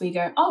us. We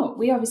go, oh,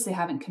 we obviously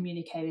haven't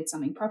communicated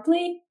something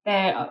properly.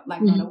 They're not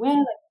aware.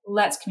 Like,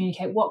 let's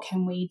communicate. What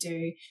can we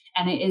do?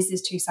 And it is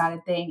this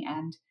two-sided thing.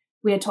 And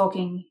we are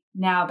talking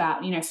now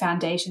about,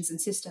 foundations and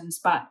systems,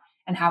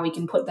 and how we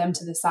can put them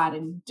to the side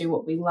and do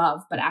what we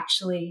love. But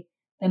actually,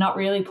 they're not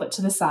really put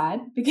to the side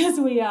because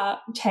we are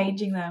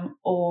changing them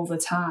all the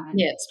time.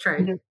 Yeah, it's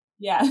true.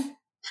 Yeah.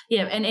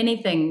 Yeah. And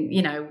anything,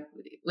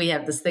 we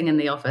have this thing in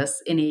the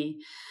office,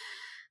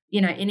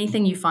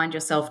 anything you find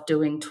yourself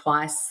doing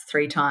twice,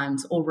 3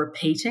 times, or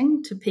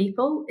repeating to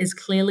people is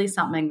clearly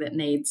something that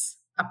needs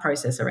a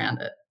process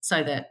around it,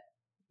 so that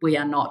we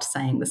are not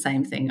saying the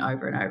same thing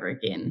over and over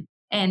again.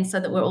 And so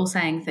that we're all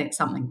saying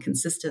something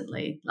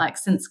consistently. Like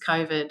since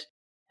COVID,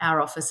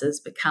 our offices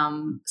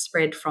become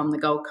spread from the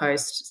Gold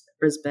Coast,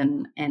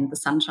 Brisbane, and the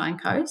Sunshine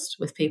Coast,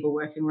 with people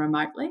working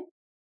remotely.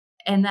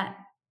 And that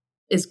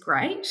is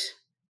great.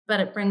 But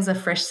it brings a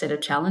fresh set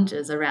of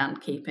challenges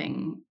around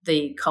keeping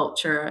the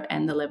culture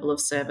and the level of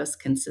service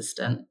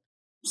consistent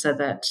so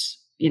that,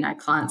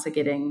 clients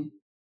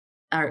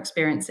are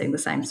experiencing the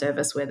same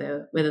service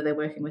whether they're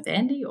working with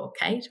Andy or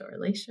Kate or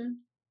Alicia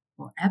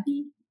or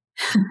Abby.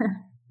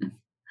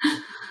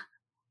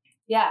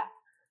 Yeah.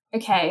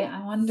 Okay,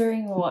 I'm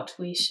wondering what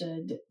we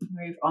should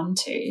move on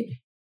to.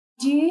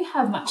 Do you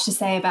have much to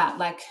say about,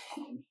 like,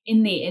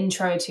 in the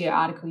intro to your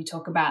article, you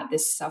talk about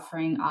this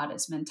suffering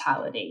artist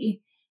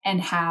mentality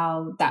and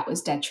how that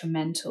was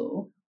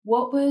detrimental.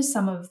 What were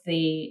some of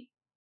the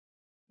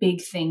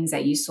big things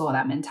that you saw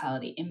that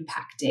mentality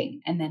impacting?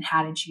 And then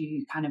how did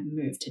you kind of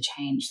move to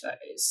change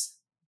those?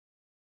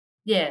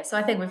 Yeah, so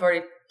I think we've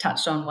already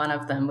touched on one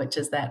of them, which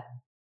is that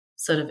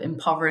sort of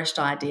impoverished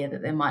idea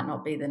that there might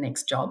not be the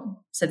next job.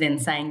 So then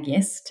saying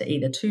yes to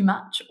either too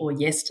much or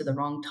yes to the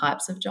wrong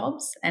types of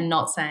jobs, and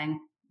not saying,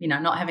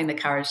 not having the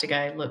courage to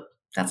go, look,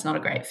 that's not a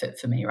great fit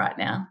for me right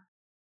now.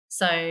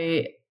 So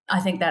I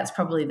think that's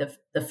probably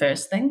the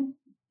first thing.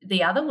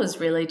 The other was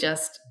really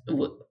just,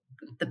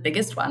 the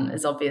biggest one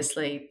is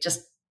obviously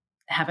just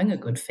having a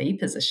good fee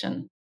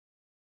position.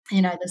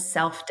 The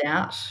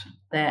self-doubt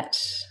that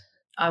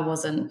I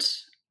wasn't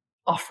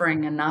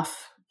offering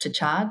enough to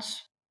charge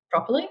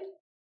properly.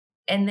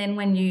 And then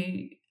when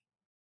you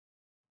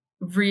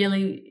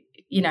really,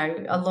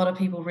 a lot of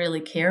people really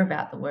care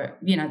about the work.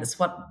 That's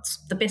what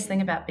the best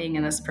thing about being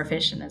in this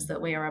profession is,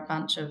 that we are a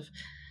bunch of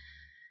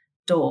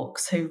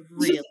dorks who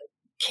really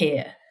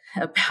care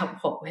about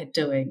what we're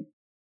doing.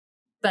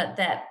 But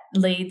that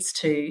leads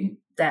to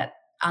that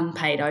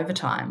unpaid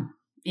overtime,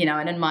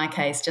 and in my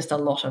case, just a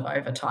lot of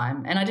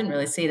overtime. And I didn't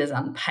really see it as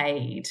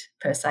unpaid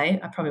per se.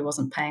 I probably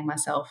wasn't paying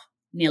myself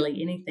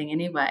nearly anything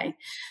anyway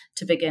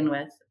to begin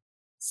with.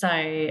 So,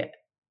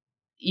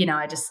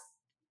 I just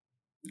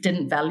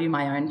didn't value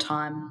my own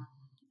time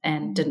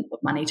and didn't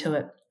put money to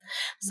it.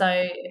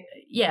 So,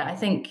 yeah, I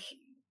think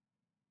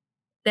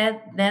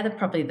they're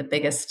probably the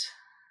biggest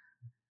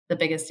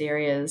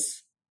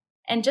areas.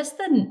 And just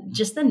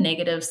the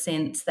negative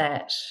sense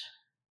that,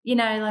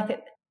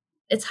 like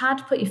it's hard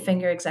to put your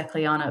finger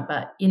exactly on it,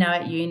 but,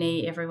 at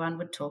uni, everyone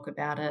would talk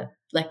about it.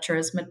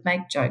 Lecturers would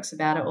make jokes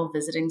about it, or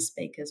visiting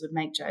speakers would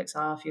make jokes.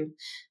 Oh, if you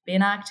be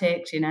an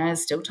architect,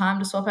 there's still time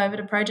to swap over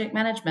to project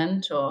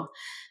management, or,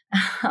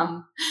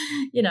 and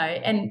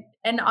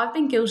I've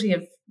been guilty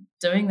of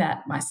doing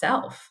that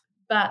myself.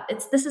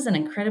 But this is an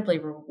incredibly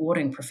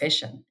rewarding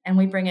profession, and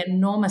we bring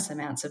enormous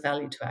amounts of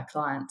value to our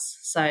clients.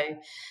 So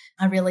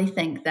I really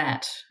think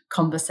that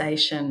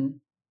conversation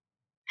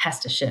has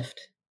to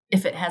shift,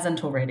 if it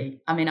hasn't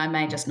already. I mean, I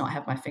may just not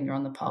have my finger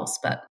on the pulse,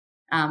 but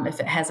if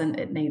it hasn't,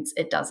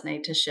 it does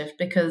need to shift,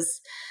 because,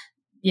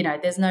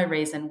 there's no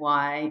reason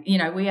why,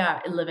 we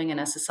are living in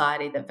a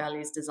society that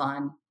values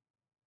design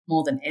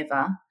more than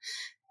ever.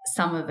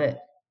 Some of it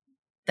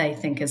they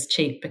think is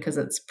cheap because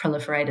it's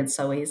proliferated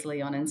so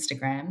easily on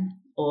Instagram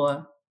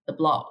or the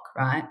blog,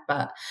 right?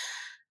 But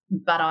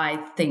I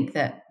think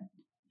that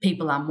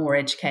people are more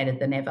educated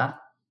than ever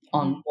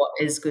on what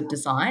is good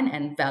design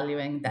and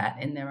valuing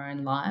that in their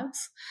own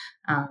lives.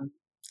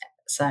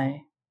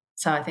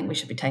 So I think we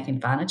should be taking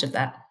advantage of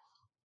that.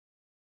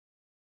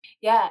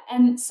 Yeah,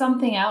 and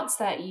something else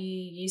that you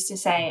used to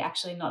say,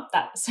 actually not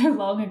that so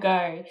long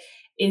ago,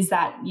 is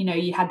that,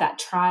 you had that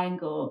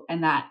triangle,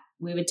 and that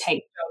we would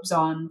take jobs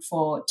on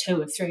for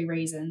 2 or 3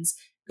 reasons: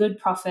 good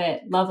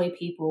profit, lovely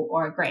people,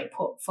 or a great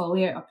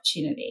portfolio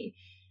opportunity.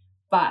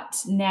 But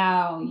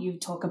now you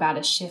talk about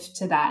a shift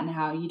to that, and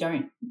how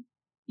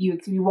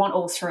you want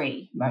all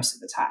 3 most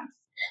of the time.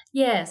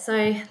 Yeah,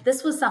 so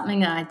this was something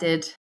that I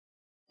did,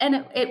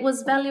 and it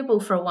was valuable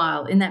for a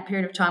while. In that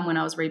period of time when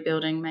I was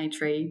rebuilding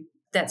Maytree,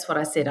 that's what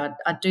I said.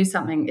 I'd do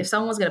something. If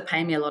someone was going to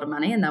pay me a lot of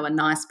money and they were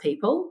nice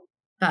people,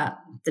 but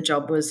the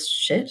job was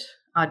shit,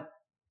 I'd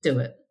do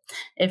it.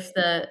 If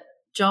the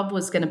job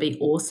was going to be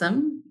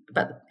awesome,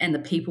 and the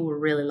people were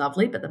really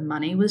lovely, but the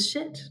money was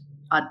shit,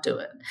 I'd do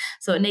it.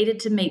 So it needed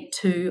to meet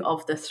 2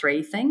 of the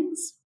 3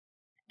 things.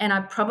 And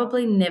I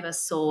probably never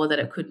saw that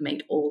it could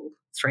meet all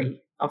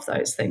 3 of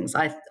those things.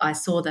 I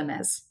saw them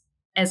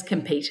as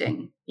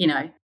competing,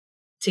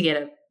 to get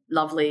a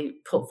lovely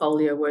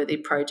portfolio-worthy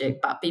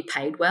project, but be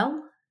paid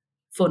well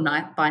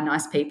by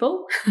nice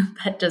people.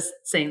 That just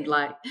seemed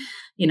like,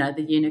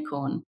 the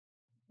unicorn.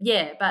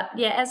 Yeah, but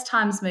as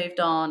time's moved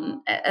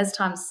on,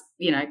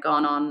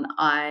 gone on,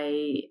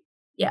 I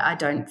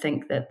don't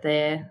think that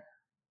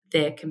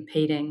they're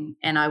competing,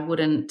 and I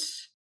wouldn't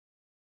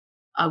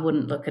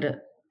look at it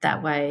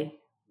that way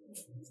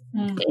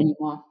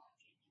anymore.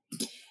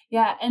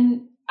 Yeah,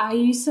 and are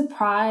you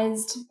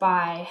surprised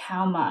by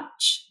how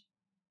much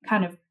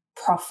kind of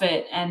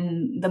profit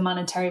and the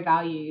monetary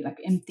value, like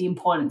the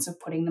importance of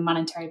putting the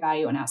monetary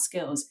value on our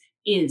skills,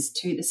 is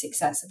to the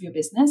success of your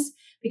business?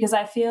 Because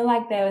I feel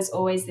like there was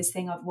always this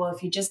thing of, well,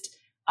 if you just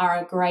are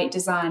a great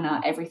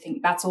designer, everything,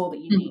 that's all that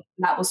you need.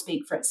 That will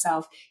speak for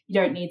itself. You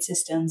don't need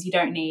systems. You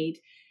don't need,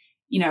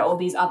 all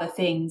these other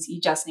things.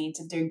 You just need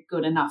to do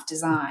good enough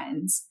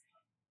designs.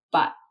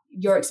 But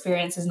your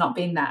experience has not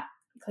been that,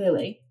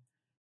 clearly.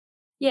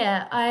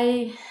 Yeah,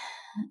 I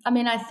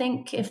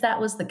think if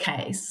that was the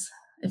case,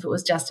 if it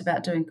was just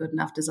about doing good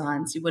enough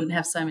designs, you wouldn't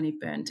have so many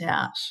burnt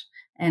out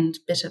and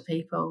bitter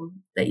people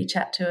that you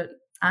chat to at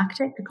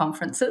architecture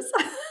conferences.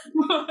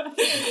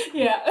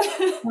 Yeah.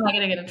 Am I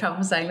going to get in trouble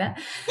for saying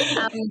that?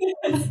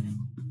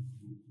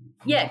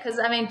 Yeah, because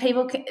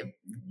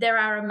there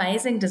are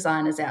amazing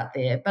designers out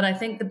there, but I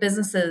think the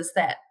businesses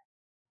that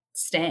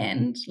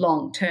stand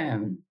long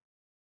term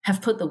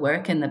have put the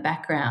work in the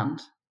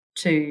background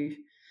to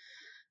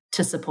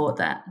support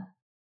that.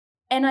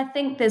 And I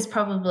think there's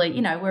probably,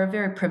 we're a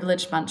very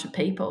privileged bunch of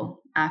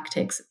people,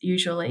 architects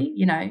usually,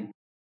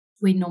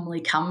 we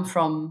normally come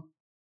from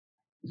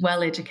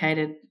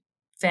well-educated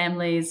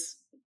families,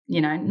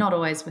 not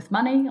always with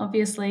money,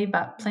 obviously,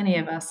 but plenty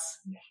of us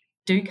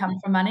do come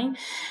from money.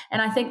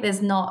 And I think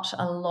there's not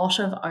a lot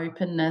of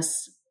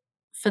openness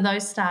for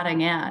those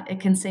starting out. It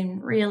can seem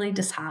really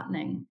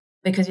disheartening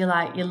because you're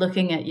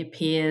looking at your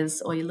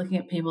peers or you're looking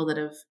at people that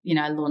have,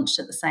 launched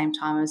at the same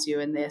time as you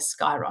and they're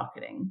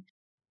skyrocketing.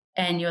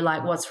 And you're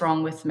like, what's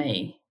wrong with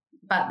me?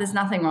 But there's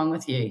nothing wrong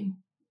with you.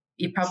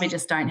 You probably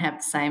just don't have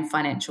the same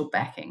financial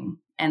backing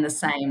and the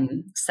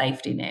same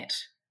safety net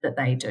that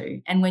they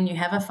do. And when you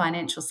have a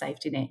financial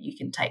safety net, you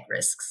can take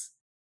risks.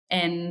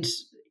 And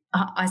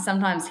I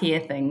sometimes hear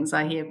things,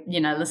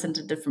 listen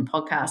to different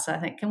podcasts. I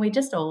think, can we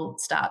just all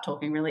start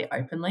talking really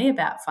openly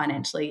about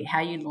financially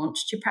how you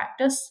launched your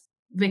practice?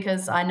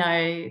 Because I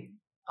know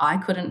I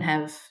couldn't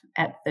have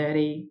at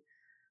 30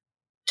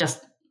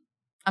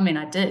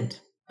 I did,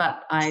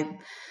 but I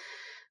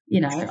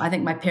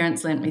think my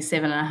parents lent me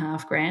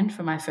 $7,500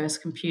 for my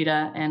first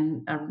computer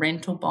and a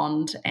rental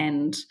bond.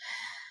 And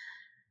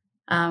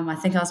I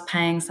think I was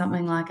paying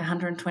something like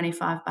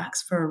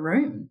 $125 for a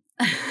room,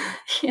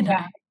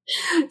 Yeah.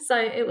 So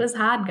it was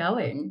hard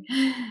going,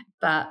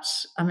 but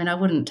I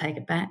wouldn't take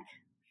it back.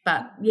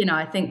 But,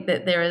 I think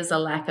that there is a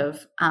lack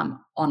of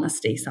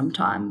honesty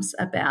sometimes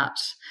about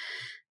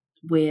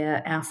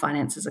where our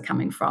finances are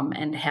coming from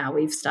and how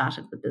we've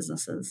started the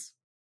businesses.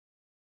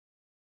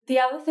 The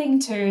other thing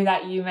too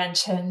that you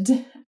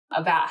mentioned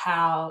about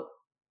how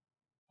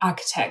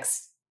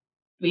architects,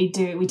 we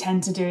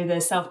tend to do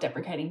the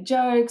self-deprecating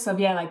jokes of,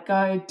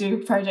 go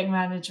do project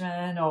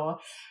management, or,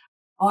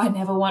 oh, I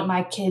never want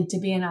my kid to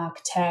be an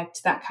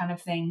architect, that kind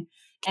of thing.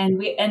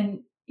 And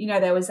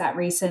there was that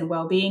recent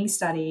well-being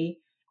study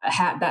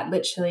that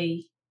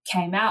literally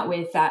came out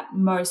with that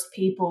most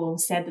people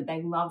said that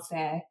they love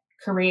their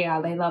career,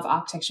 they love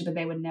architecture, but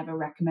they would never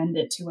recommend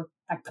it to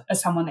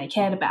someone they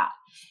cared about.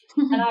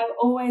 And I've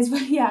always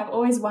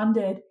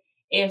wondered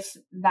if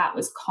that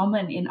was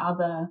common in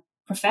other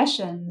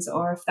professions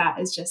or if that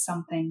is just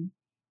something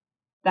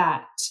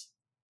that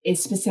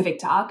is specific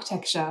to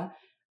architecture.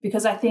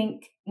 Because I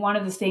think one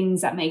of the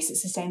things that makes it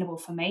sustainable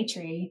for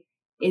Maitri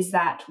is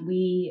that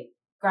we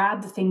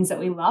grab the things that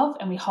we love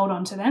and we hold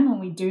on to them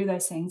and we do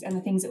those things, and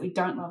the things that we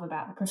don't love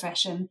about the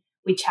profession,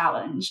 we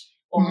challenge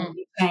or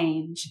we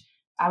change.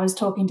 I was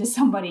talking to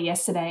somebody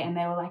yesterday and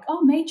they were like,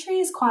 oh, Maitri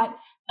is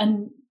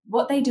and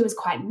what they do is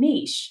quite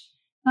niche.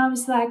 And I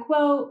was like,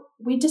 well,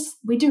 we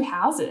do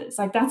houses.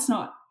 Like, that's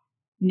not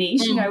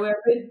niche. We're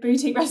a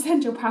boutique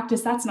residential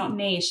practice. That's not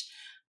niche.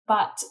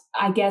 But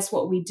I guess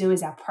what we do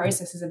is our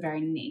processes are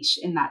very niche.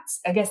 And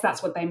I guess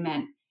that's what they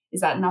meant,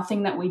 is that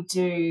nothing that we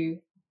do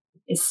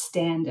is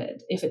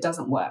standard if it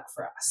doesn't work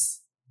for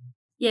us.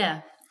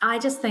 Yeah. I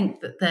just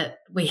think that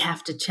we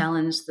have to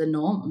challenge the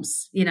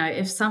norms.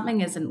 If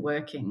something isn't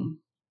working,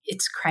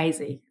 it's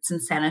crazy. It's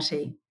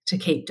insanity to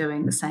keep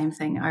doing the same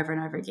thing over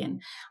and over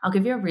again. I'll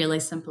give you a really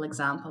simple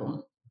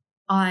example.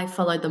 I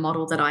followed the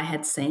model that I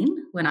had seen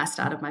when I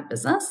started my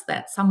business,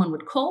 that someone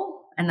would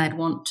call and they'd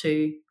want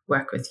to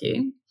work with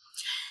you.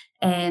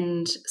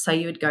 And so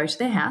you would go to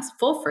their house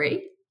for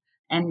free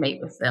and meet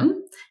with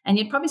them. And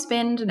you'd probably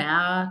spend an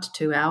hour to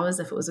 2 hours,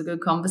 if it was a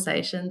good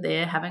conversation,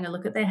 there having a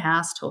look at their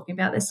house, talking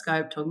about their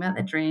scope, talking about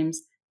their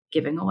dreams,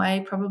 giving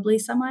away probably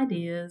some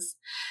ideas.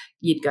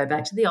 You'd go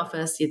back to the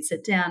office, you'd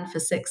sit down for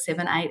 6,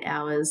 7, 8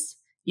 hours.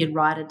 You'd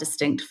write a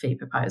distinct fee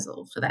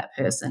proposal for that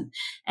person.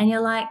 And you're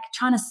like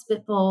trying to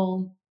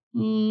spitball,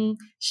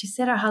 she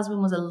said her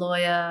husband was a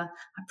lawyer.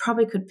 I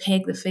probably could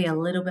peg the fee a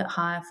little bit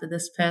higher for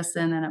this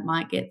person and it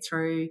might get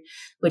through,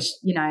 which,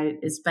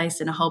 is based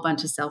in a whole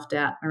bunch of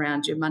self-doubt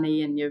around your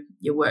money and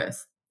your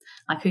worth.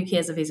 Like, who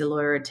cares if he's a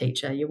lawyer or a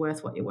teacher? You're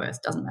worth what you're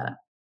worth. Doesn't matter.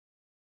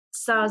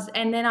 So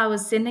I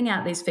was sending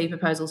out these fee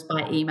proposals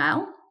by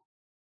email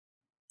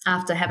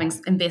after having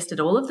invested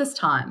all of this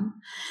time.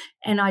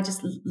 And I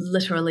just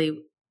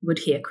literally would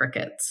hear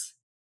crickets.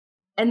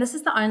 And this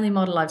is the only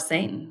model I've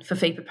seen for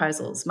fee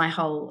proposals my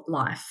whole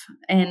life.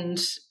 And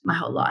my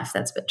whole life,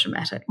 that's a bit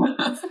dramatic.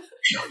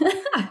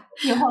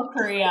 Your whole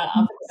career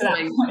up to that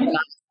point.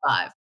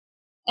 5.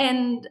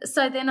 And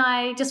so then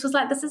I just was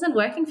like, this isn't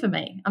working for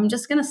me. I'm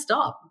just going to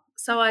stop.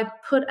 So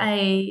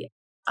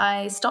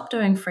I stopped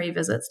doing free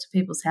visits to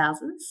people's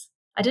houses.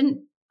 I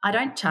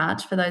don't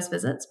charge for those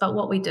visits, but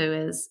what we do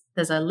is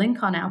there's a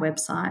link on our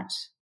website.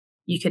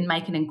 You can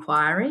make an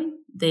inquiry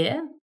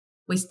there.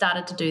 we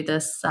started to do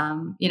this, a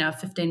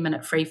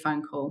 15-minute free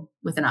phone call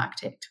with an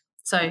architect.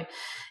 So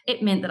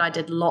it meant that I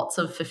did lots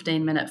of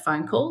 15-minute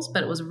phone calls,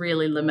 but it was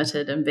really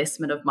limited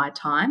investment of my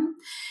time.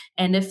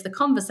 And if the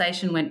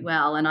conversation went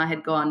well and I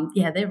had gone,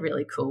 yeah, they're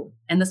really cool,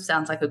 and this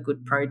sounds like a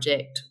good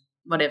project,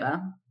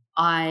 whatever,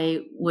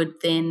 I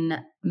would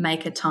then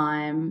make a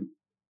time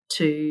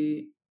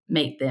to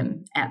meet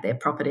them at their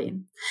property.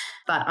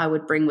 But I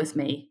would bring with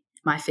me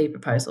my fee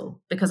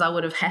proposal, because I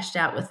would have hashed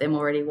out with them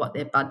already what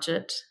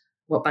budget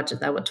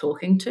they were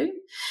talking to.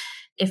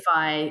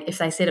 If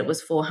they said it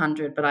was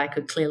 400, but I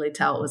could clearly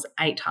tell it was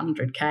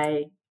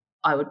 800K,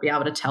 I would be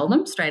able to tell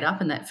them straight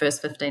up in that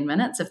first 15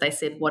 minutes. If they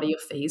said, what are your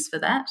fees for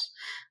that?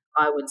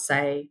 I would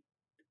say,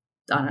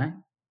 I don't know,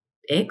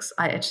 X.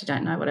 I actually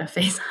don't know what our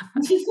fees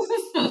are.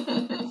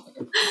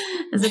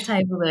 There's a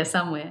table there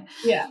somewhere.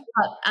 Yeah.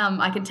 But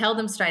I can tell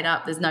them straight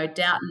up, there's no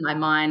doubt in my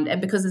mind. And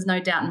because there's no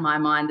doubt in my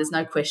mind, there's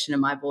no question in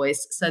my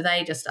voice. So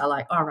they just are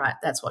like, all right,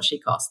 that's what she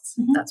costs.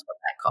 Mm-hmm. That's what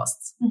that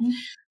costs. Mm-hmm.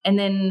 And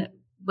then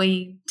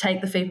we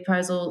take the fee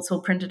proposal, it's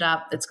all printed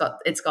up. It's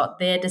got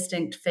their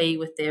distinct fee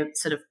with their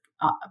sort of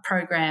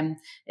program.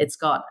 It's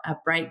got a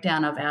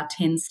breakdown of our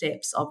 10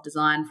 steps of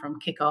design from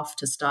kickoff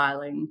to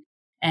styling.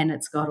 And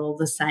it's got all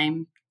the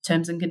same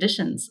terms and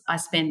conditions. I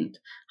spent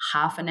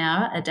half an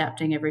hour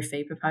adapting every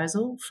fee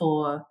proposal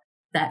for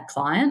that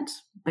client,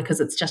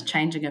 because it's just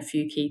changing a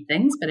few key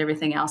things, but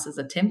everything else is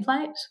a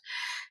template.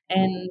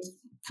 And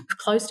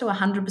close to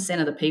 100%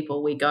 of the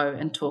people we go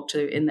and talk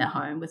to in their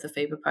home with a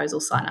fee proposal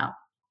sign up,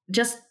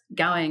 just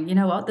going, you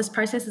know what, this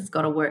process has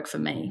got to work for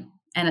me,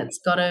 and it's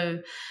got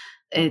to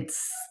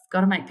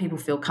make people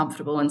feel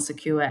comfortable and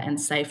secure and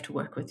safe to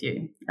work with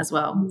you as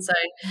well. So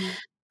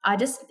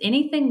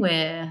anything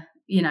where,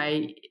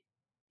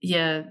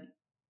 you're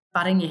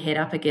butting your head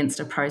up against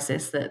a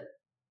process that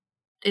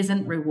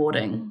isn't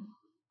rewarding,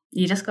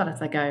 you just got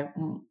to go,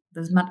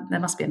 there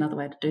must be another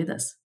way to do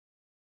this.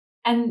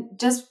 And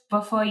just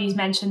before, you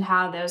mentioned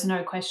how there was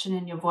no question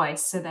in your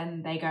voice, so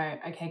then they go,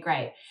 okay,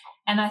 great.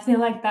 And I feel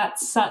like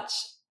that's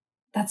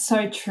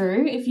so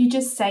true. If you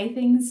just say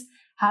things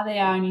how they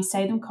are and you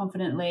say them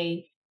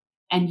confidently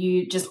and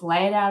you just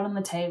lay it out on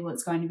the table,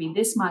 it's going to be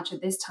this much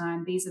at this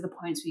time. These are the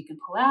points we can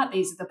pull out.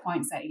 These are the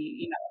points that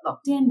you know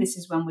locked in. This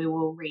is when we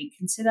will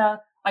reconsider.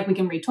 Like, we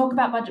can re-talk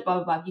about budget,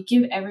 blah, blah, blah. You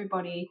give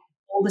everybody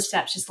all the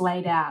steps just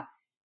laid out.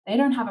 They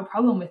don't have a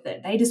problem with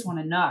it. They just want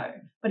to know.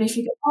 But if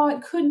you go,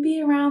 it could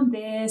be around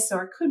this,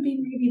 or it could be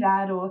maybe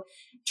that, or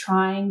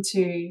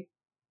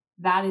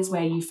that is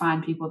where you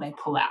find people they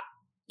pull out.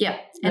 Yeah.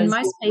 And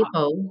most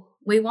people,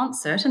 we want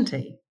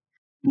certainty.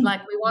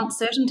 Like, we want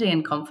certainty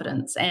and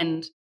confidence,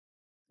 and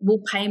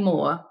we'll pay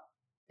more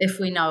if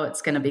we know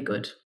it's going to be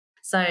good.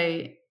 So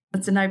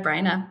it's a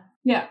no-brainer.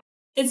 Yeah.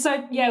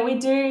 We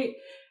do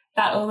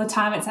that all the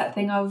time. It's that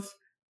thing of,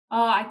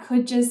 I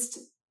could just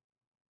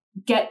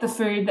get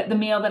the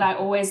meal that I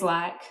always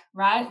like,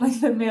 right?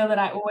 Like the meal that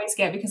I always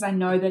get because I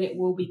know that it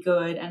will be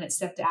good and it's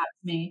stepped out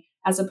to me,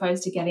 as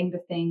opposed to getting the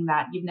thing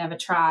that you've never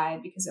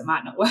tried because it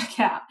might not work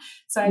out.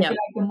 So I feel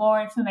like the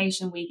more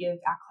information we give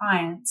our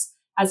clients,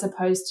 as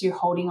opposed to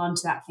holding on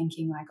to that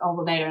thinking like, oh,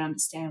 well, they don't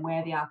understand,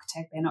 we're the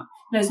architect, they're not.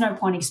 There's no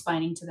point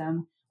explaining to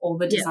them all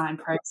the design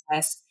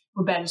process.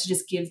 We're better to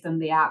just give them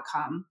the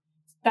outcome.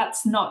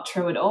 That's not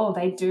true at all.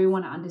 They do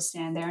want to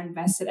understand. They're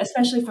invested,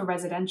 especially for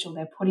residential.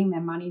 They're putting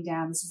their money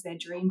down. This is their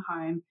dream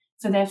home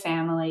for their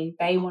family.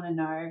 They want to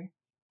know.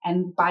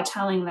 And by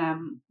telling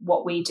them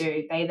what we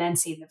do, they then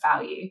see the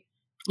value.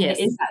 Yes.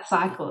 It is that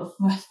cycle.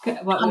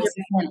 What we're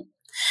saying.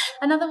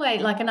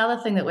 Another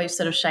thing that we've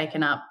sort of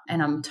shaken up,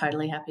 and I'm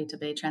totally happy to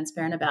be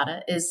transparent about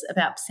it, is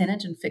about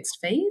percentage and fixed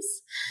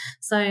fees.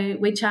 So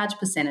we charge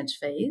percentage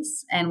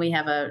fees, and we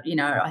have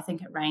I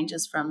think it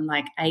ranges from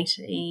like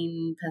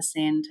 18%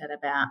 at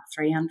about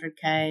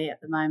 300K at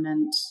the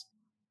moment,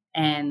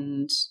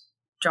 and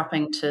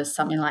dropping to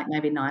something like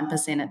maybe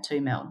 9% at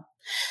 2 mil.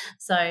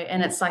 So,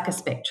 and it's like a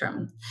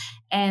spectrum.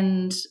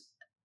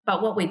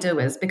 But what we do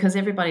is, because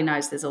everybody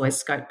knows there's always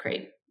scope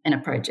creep in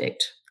a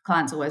project,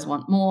 clients always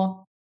want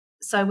more.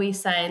 So we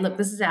say, look,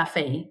 this is our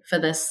fee for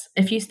this.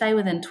 If you stay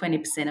within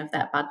 20% of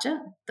that budget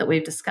that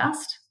we've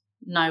discussed,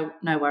 no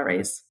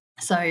worries.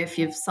 So if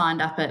you've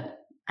signed up at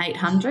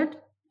 800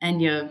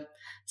 and you're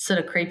sort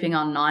of creeping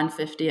on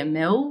 950 a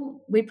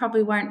mil, we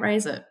probably won't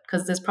raise it,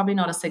 because there's probably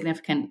not a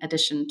significant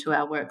addition to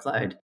our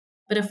workload.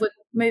 But if we're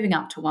moving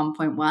up to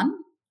 1.1,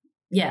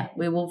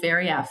 we will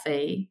vary our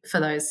fee for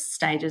those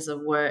stages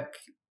of work.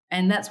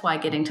 And that's why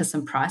getting to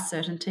some price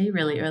certainty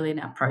really early in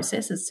our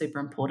process is super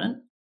important.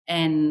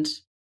 And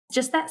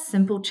just that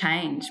simple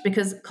change,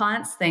 because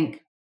clients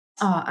think,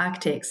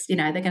 architects, they're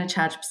going to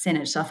charge a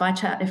percentage. So if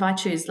I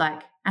choose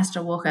like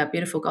Astra Walker,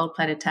 beautiful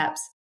gold-plated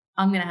taps,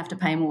 I'm going to have to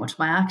pay more to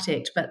my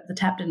architect, but the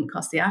tap didn't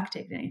cost the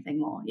architect anything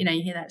more. You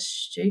hear that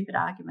stupid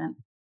argument.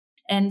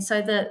 And so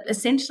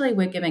essentially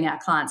we're giving our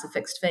clients a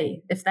fixed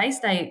fee. If they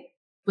stay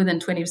within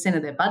 20%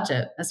 of their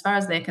budget, as far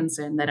as they're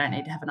concerned, they don't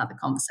need to have another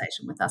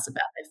conversation with us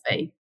about their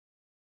fee.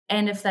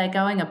 And if they're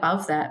going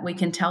above that, we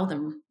can tell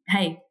them,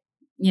 hey,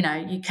 you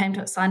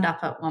signed up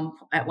at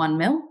 1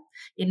 mil.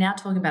 you're now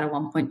talking about a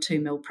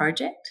 1.2 mil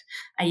project.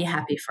 Are you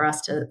happy for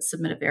us to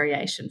submit a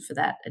variation for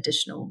that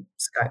additional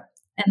scope?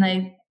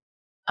 And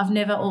I've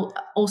never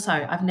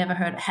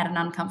had an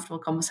uncomfortable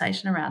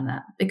conversation around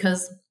that,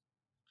 because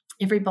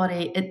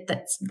everybody,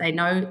 they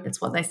know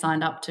it's what they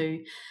signed up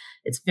to.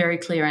 It's very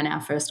clear in our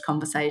first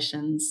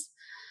conversations,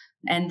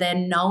 and they're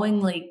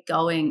knowingly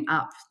going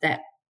up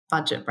that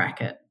budget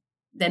bracket.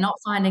 They're not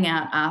finding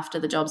out after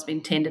the job's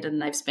been tendered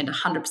and they've spent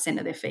 100%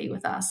 of their fee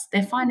with us.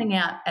 They're finding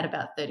out at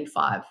about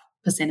 35%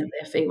 of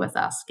their fee with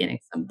us, getting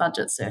some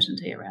budget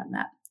certainty around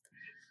that.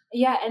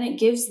 Yeah, and it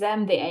gives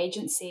them the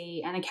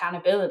agency and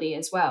accountability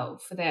as well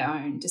for their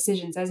own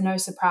decisions. There's no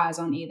surprise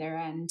on either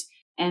end.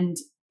 And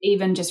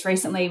even just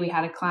recently, we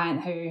had a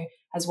client who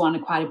has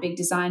wanted quite a big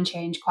design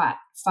change quite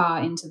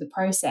far into the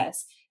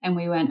process. And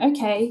we went,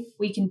 okay,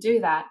 we can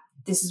do that.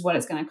 This is what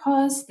it's going to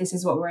cost. This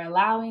is what we're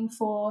allowing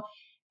for.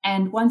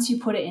 And once you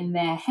put it in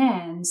their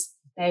hands,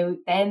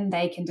 then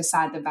they can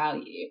decide the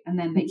value. And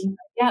then they can go,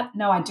 yep,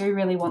 no, I do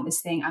really want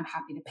this thing. I'm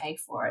happy to pay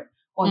for it.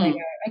 Or they go,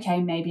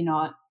 okay, maybe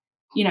not.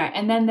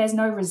 And then there's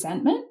no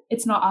resentment.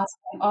 It's not us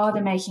going, oh,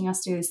 they're making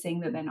us do this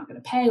thing that they're not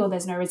going to pay, or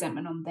there's no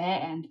resentment on their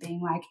end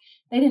being like,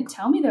 they didn't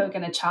tell me they were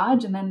going to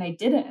charge, and then they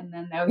did it, and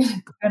then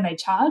they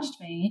charged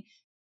me.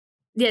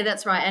 Yeah,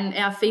 that's right. And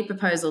our fee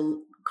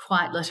proposal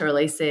quite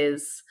literally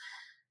says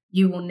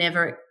you will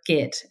never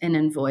get an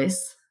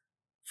invoice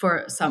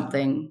for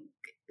something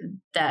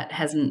that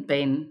hasn't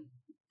been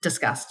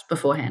discussed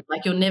beforehand.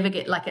 Like, you'll never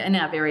get, like in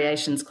our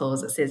variations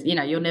clause, it says,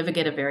 you'll never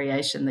get a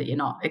variation that you're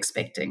not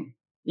expecting.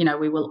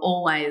 We will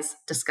always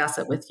discuss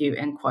it with you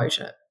and quote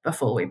it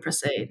before we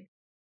proceed.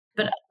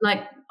 But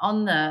like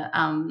on the,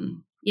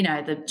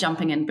 the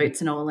jumping in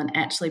boots and all, and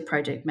actually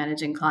project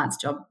managing clients'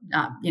 job,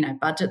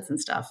 budgets and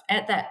stuff,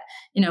 at that,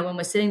 when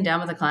we're sitting down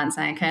with a client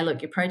saying, okay,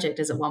 look, your project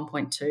is at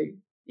 1.2,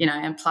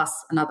 and plus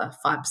another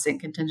 5%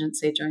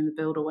 contingency during the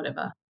build or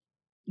whatever,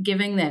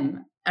 giving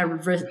them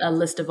a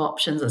list of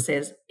options that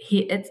says,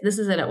 this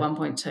is it at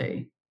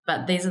 1.2,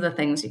 but these are the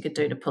things you could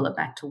do to pull it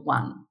back to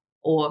 1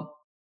 or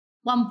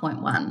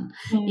 1.1,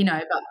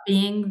 but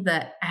being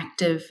the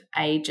active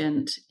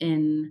agent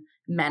in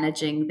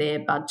managing their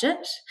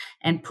budget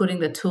and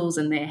putting the tools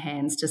in their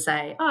hands to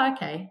say, oh,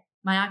 okay,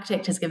 my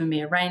architect has given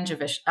me a range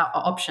of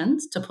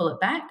options to pull it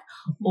back,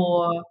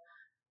 or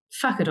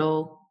fuck it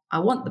all, I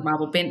want the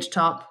marble bench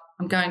top,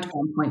 I'm going to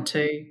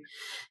 1.2,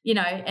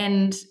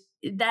 and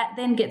that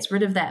then gets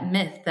rid of that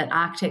myth that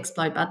architects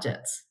blow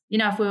budgets.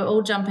 If we were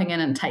all jumping in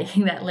and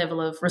taking that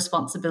level of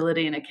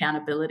responsibility and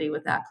accountability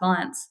with our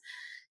clients,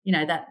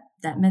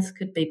 that myth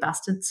could be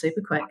busted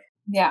super quick.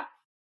 Yeah.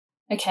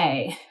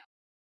 Okay.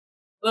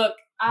 Look,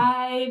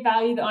 I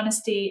value the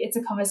honesty. It's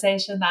a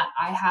conversation that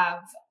I have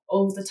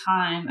all the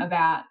time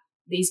about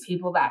these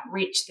people that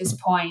reach this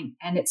point,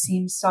 and it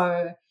seems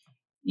so,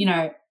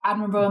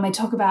 admirable. And they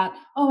talk about,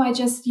 oh, I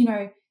just,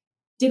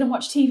 didn't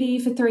watch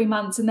TV for 3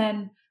 months, and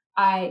then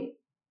I,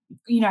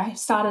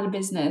 started a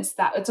business.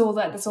 That's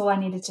all I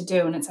needed to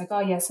do. And it's like, oh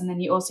yes, and then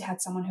you also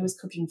had someone who was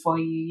cooking for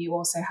you. You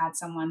also had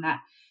someone that,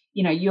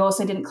 you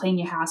also didn't clean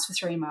your house for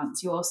 3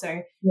 months. You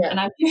also, and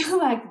I feel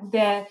like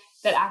that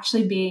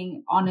actually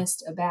being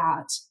honest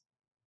about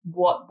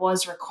what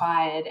was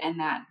required, and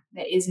that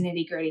there is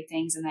nitty gritty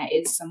things, and there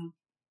is some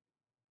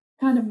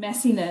kind of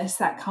messiness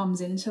that comes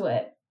into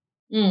it.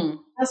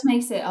 Just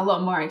makes it a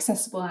lot more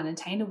accessible and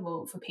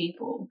attainable for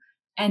people.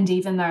 And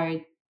even though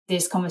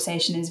this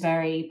conversation is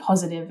very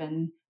positive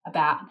and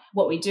about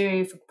what we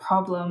do for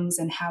problems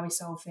and how we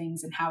solve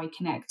things and how we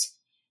connect,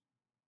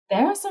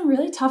 there are some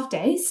really tough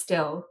days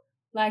still.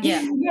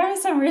 There are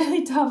some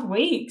really tough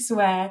weeks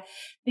where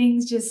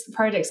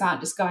projects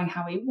aren't just going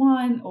how we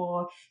want,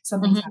 or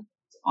something's happened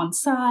on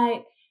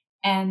site.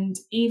 And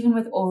even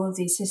with all of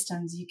these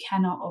systems, you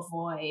cannot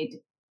avoid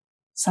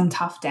some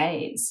tough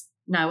days.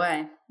 No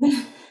way.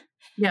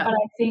 Yeah. But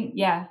I think,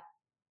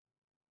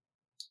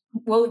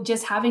 well,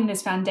 just having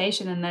this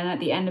foundation, and then at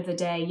the end of the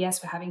day,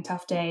 yes, we're having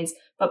tough days,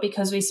 but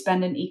because we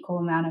spend an equal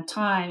amount of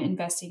time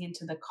investing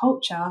into the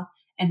culture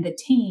and the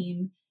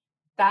team,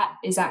 that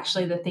is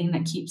actually the thing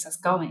that keeps us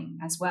going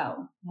as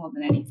well, more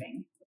than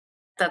anything.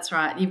 That's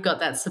right. You've got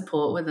that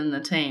support within the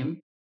team.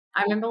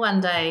 I remember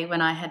one day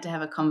when I had to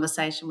have a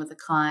conversation with a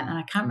client, and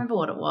I can't remember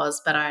what it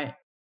was, but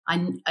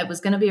it was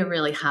going to be a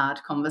really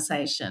hard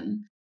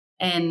conversation.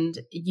 And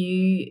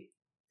you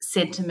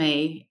said to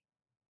me,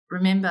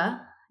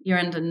 remember, you're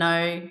under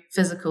no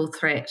physical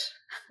threat.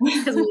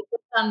 Because we've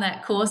done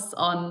that course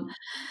on,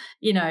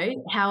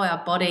 how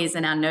our bodies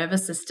and our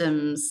nervous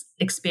systems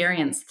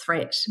experience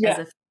threat, as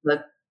if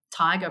the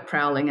tiger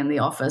prowling in the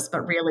office,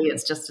 but really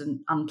it's just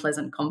an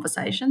unpleasant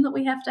conversation that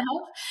we have to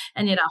have.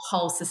 And yet our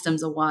whole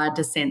systems are wired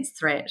to sense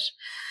threat.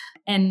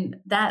 And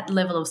that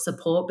level of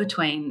support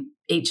between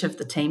each of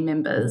the team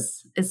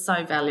members is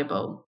so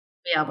valuable.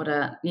 Be able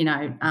to,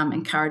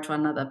 encourage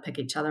one another, pick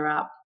each other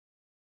up.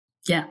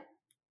 Yeah.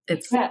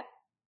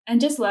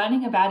 And just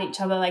learning about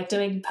each other, like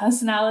doing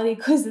personality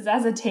quizzes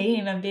as a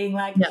team and being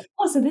like,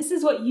 oh, so this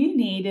is what you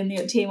need in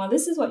your team, or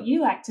this is what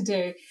you like to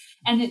do.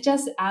 And it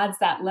just adds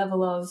that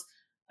level of,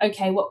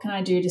 okay, what can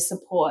I do to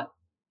support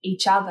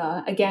each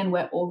other? Again,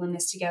 we're all in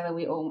this together.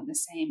 We all want the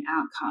same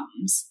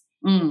outcomes.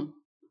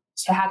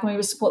 So how can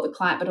we support the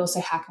client, but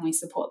also how can we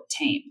support the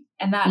team?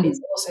 And that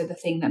is also the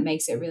thing that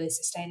makes it really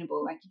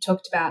sustainable. Like you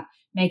talked about,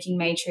 making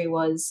Maytree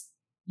was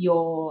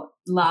your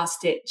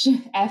last-ditch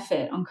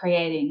effort on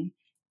creating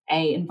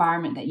a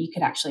environment that you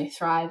could actually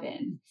thrive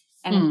in.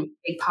 And a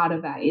big part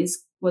of that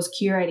was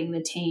curating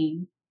the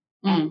team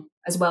and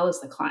as well as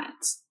the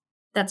clients.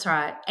 That's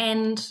right.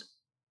 And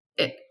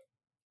it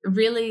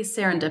really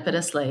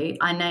serendipitously,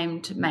 I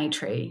named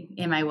Maytree,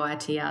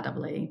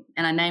 Maytree,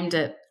 and I named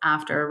it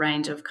after a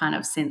range of kind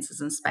of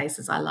senses and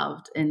spaces I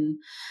loved in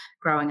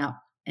growing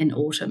up in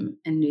autumn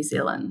in New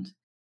Zealand.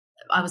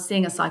 I was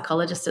seeing a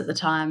psychologist at the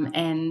time,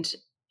 and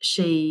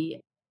she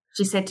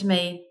said to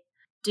me,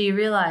 "Do you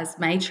realise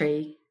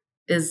Maytree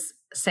is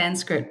a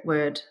Sanskrit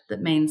word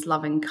that means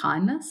loving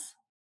kindness?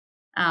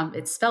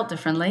 It's spelt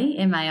differently,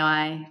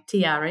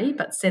 Maitre,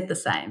 but said the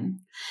same."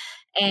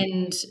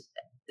 And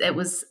it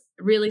was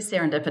really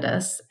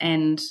serendipitous.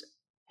 And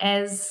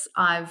as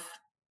I've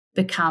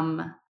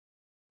become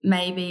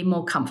maybe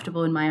more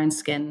comfortable in my own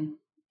skin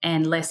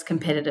and less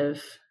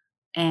competitive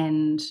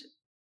and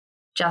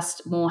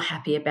just more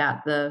happy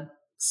about the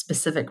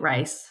specific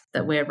race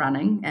that we're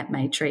running at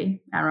Maytree,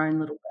 our own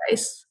little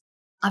race,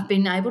 I've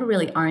been able to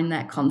really own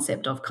that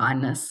concept of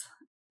kindness.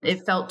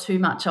 It felt too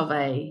much of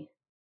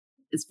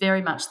it's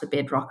very much the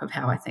bedrock of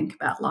how I think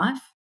about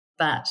life.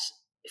 But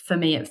for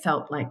me, it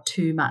felt like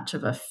too much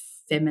of a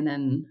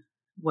feminine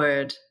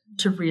word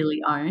to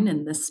really own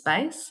in this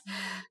space.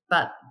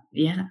 But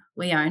yeah,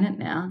 we own it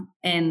now.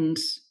 And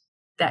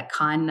that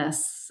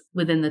kindness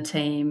within the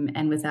team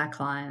and with our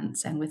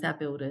clients and with our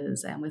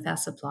builders and with our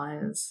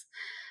suppliers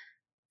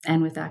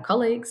and with our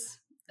colleagues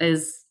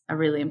is a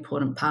really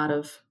important part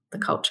of the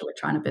culture we're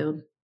trying to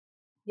build.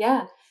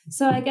 Yeah.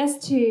 So I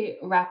guess to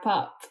wrap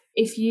up,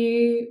 if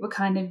you were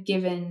kind of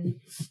given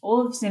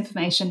all of this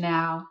information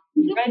now,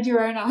 you read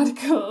your own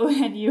article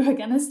and you were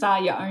going to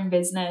start your own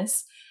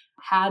business,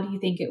 how do you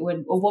think it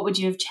would, or what would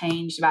you have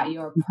changed about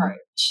your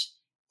approach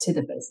to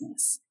the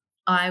business?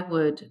 I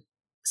would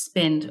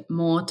spend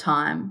more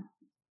time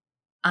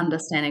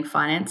understanding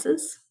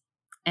finances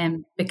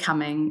and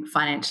becoming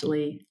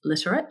financially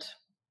literate,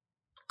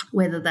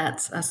 whether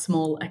that's a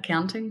small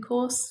accounting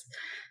course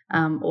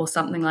or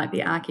something like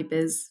the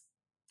Archibiz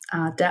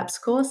DAPS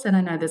course. And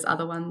I know there's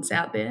other ones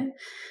out there,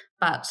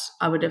 but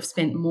I would have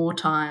spent more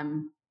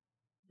time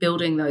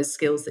building those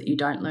skills that you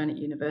don't learn at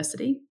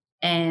university.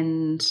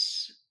 And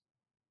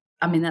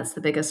I mean, that's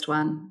the biggest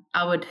one.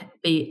 I would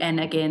be, and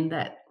again,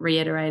 that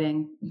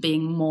reiterating,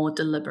 being more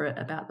deliberate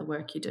about the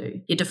work you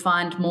do. You're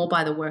defined more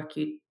by the work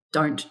you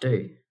don't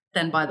do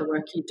than by the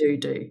work you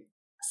do.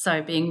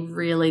 So being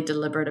really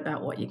deliberate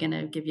about what you're going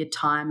to give your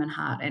time and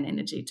heart and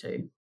energy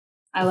to.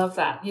 I love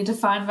that. You're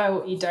defined by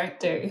what you don't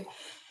do.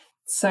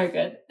 So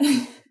good.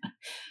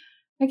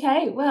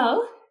 Okay,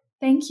 well,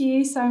 thank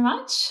you so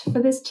much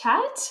for this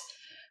chat.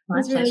 It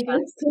was really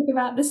good to talk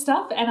about this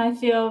stuff, and I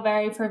feel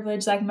very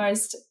privileged. Like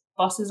most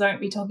bosses won't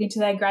be talking to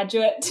their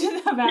graduate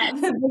about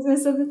the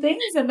business of the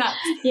things, and that's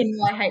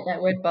I hate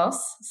that word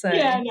boss. So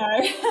yeah, I know,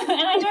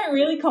 and I don't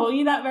really call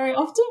you that very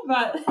often,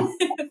 but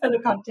for the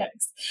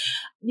context,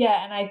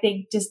 yeah. And I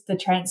think just the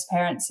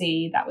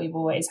transparency that we've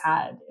always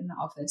had in the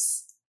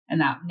office, and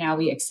that now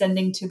we're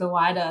extending to the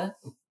wider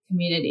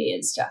community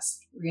is just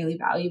really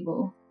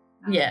valuable.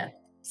 Yeah.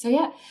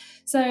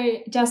 So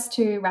just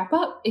to wrap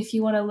up, if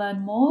you want to learn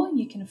more,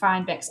 you can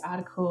find Beck's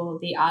article,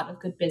 The Art of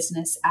Good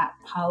Business, at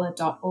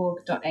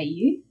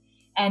parlour.org.au.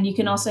 And you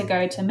can also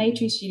go to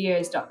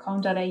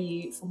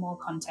maytreestudios.com.au for more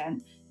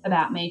content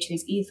about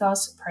Maytree's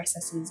ethos,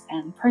 processes,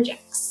 and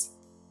projects.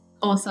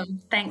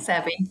 Awesome. Thanks,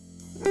 Abby.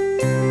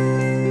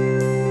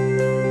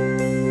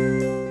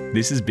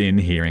 This has been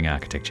Hearing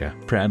Architecture,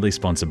 proudly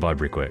sponsored by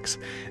Brickworks.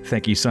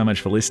 Thank you so much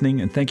for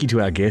listening, and thank you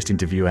to our guest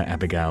interviewer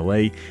Abigail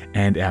Lee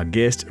and our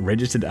guest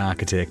registered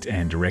architect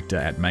and director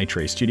at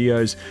Maytree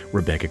Studios,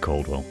 Rebecca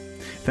Caldwell.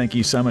 Thank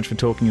you so much for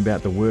talking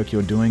about the work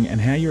you're doing and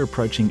how you're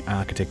approaching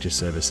architecture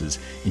services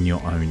in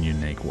your own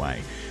unique way.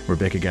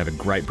 Rebecca gave a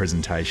great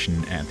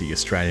presentation at the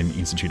Australian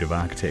Institute of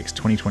Architects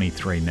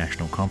 2023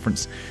 National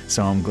Conference,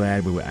 so I'm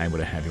glad we were able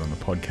to have you on the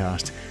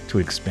podcast to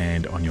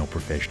expand on your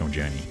professional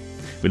journey.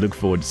 We look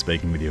forward to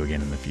speaking with you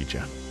again in the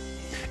future.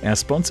 Our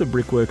sponsor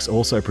Brickworks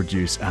also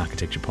produce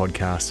architecture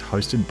podcasts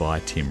hosted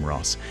by Tim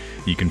Ross.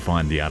 You can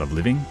find The Art of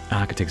Living,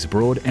 Architects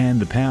Abroad and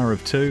The Power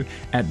of Two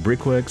at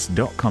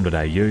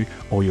brickworks.com.au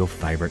or your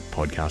favourite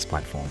podcast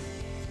platform.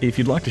 If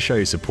you'd like to show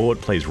your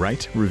support, please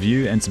rate,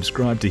 review and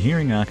subscribe to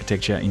Hearing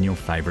Architecture in your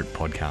favourite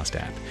podcast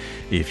app.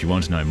 If you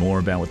want to know more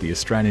about what the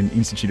Australian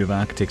Institute of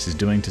Architects is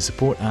doing to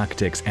support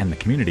architects and the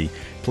community,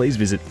 please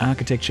visit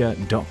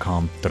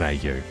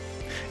architecture.com.au.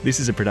 This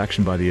is a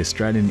production by the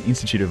Australian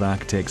Institute of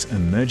Architects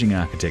Emerging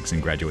Architects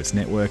and Graduates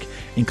Network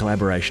in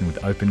collaboration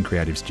with Open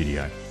Creative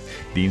Studio.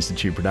 The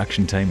Institute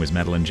production team was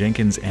Madeline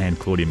Jenkins and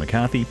Claudia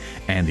McCarthy,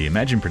 and the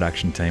Imagine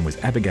production team was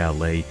Abigail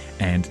Lee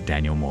and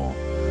Daniel Moore.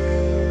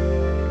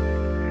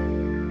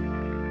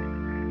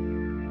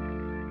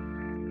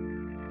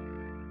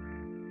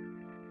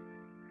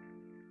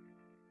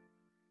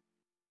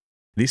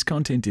 This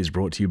content is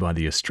brought to you by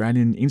the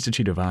Australian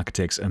Institute of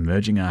Architects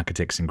Emerging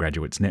Architects and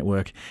Graduates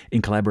Network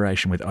in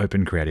collaboration with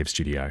Open Creative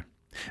Studio.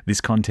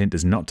 This content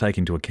does not take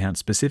into account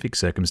specific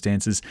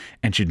circumstances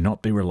and should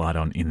not be relied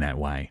on in that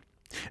way.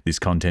 This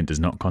content does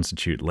not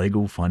constitute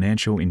legal,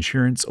 financial,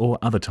 insurance, or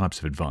other types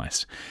of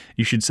advice.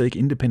 You should seek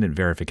independent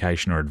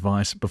verification or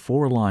advice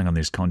before relying on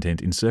this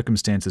content in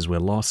circumstances where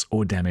loss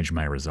or damage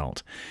may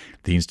result.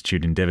 The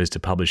Institute endeavours to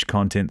publish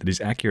content that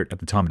is accurate at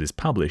the time it is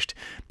published,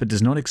 but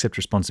does not accept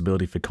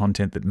responsibility for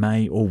content that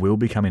may or will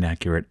become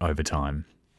inaccurate over time.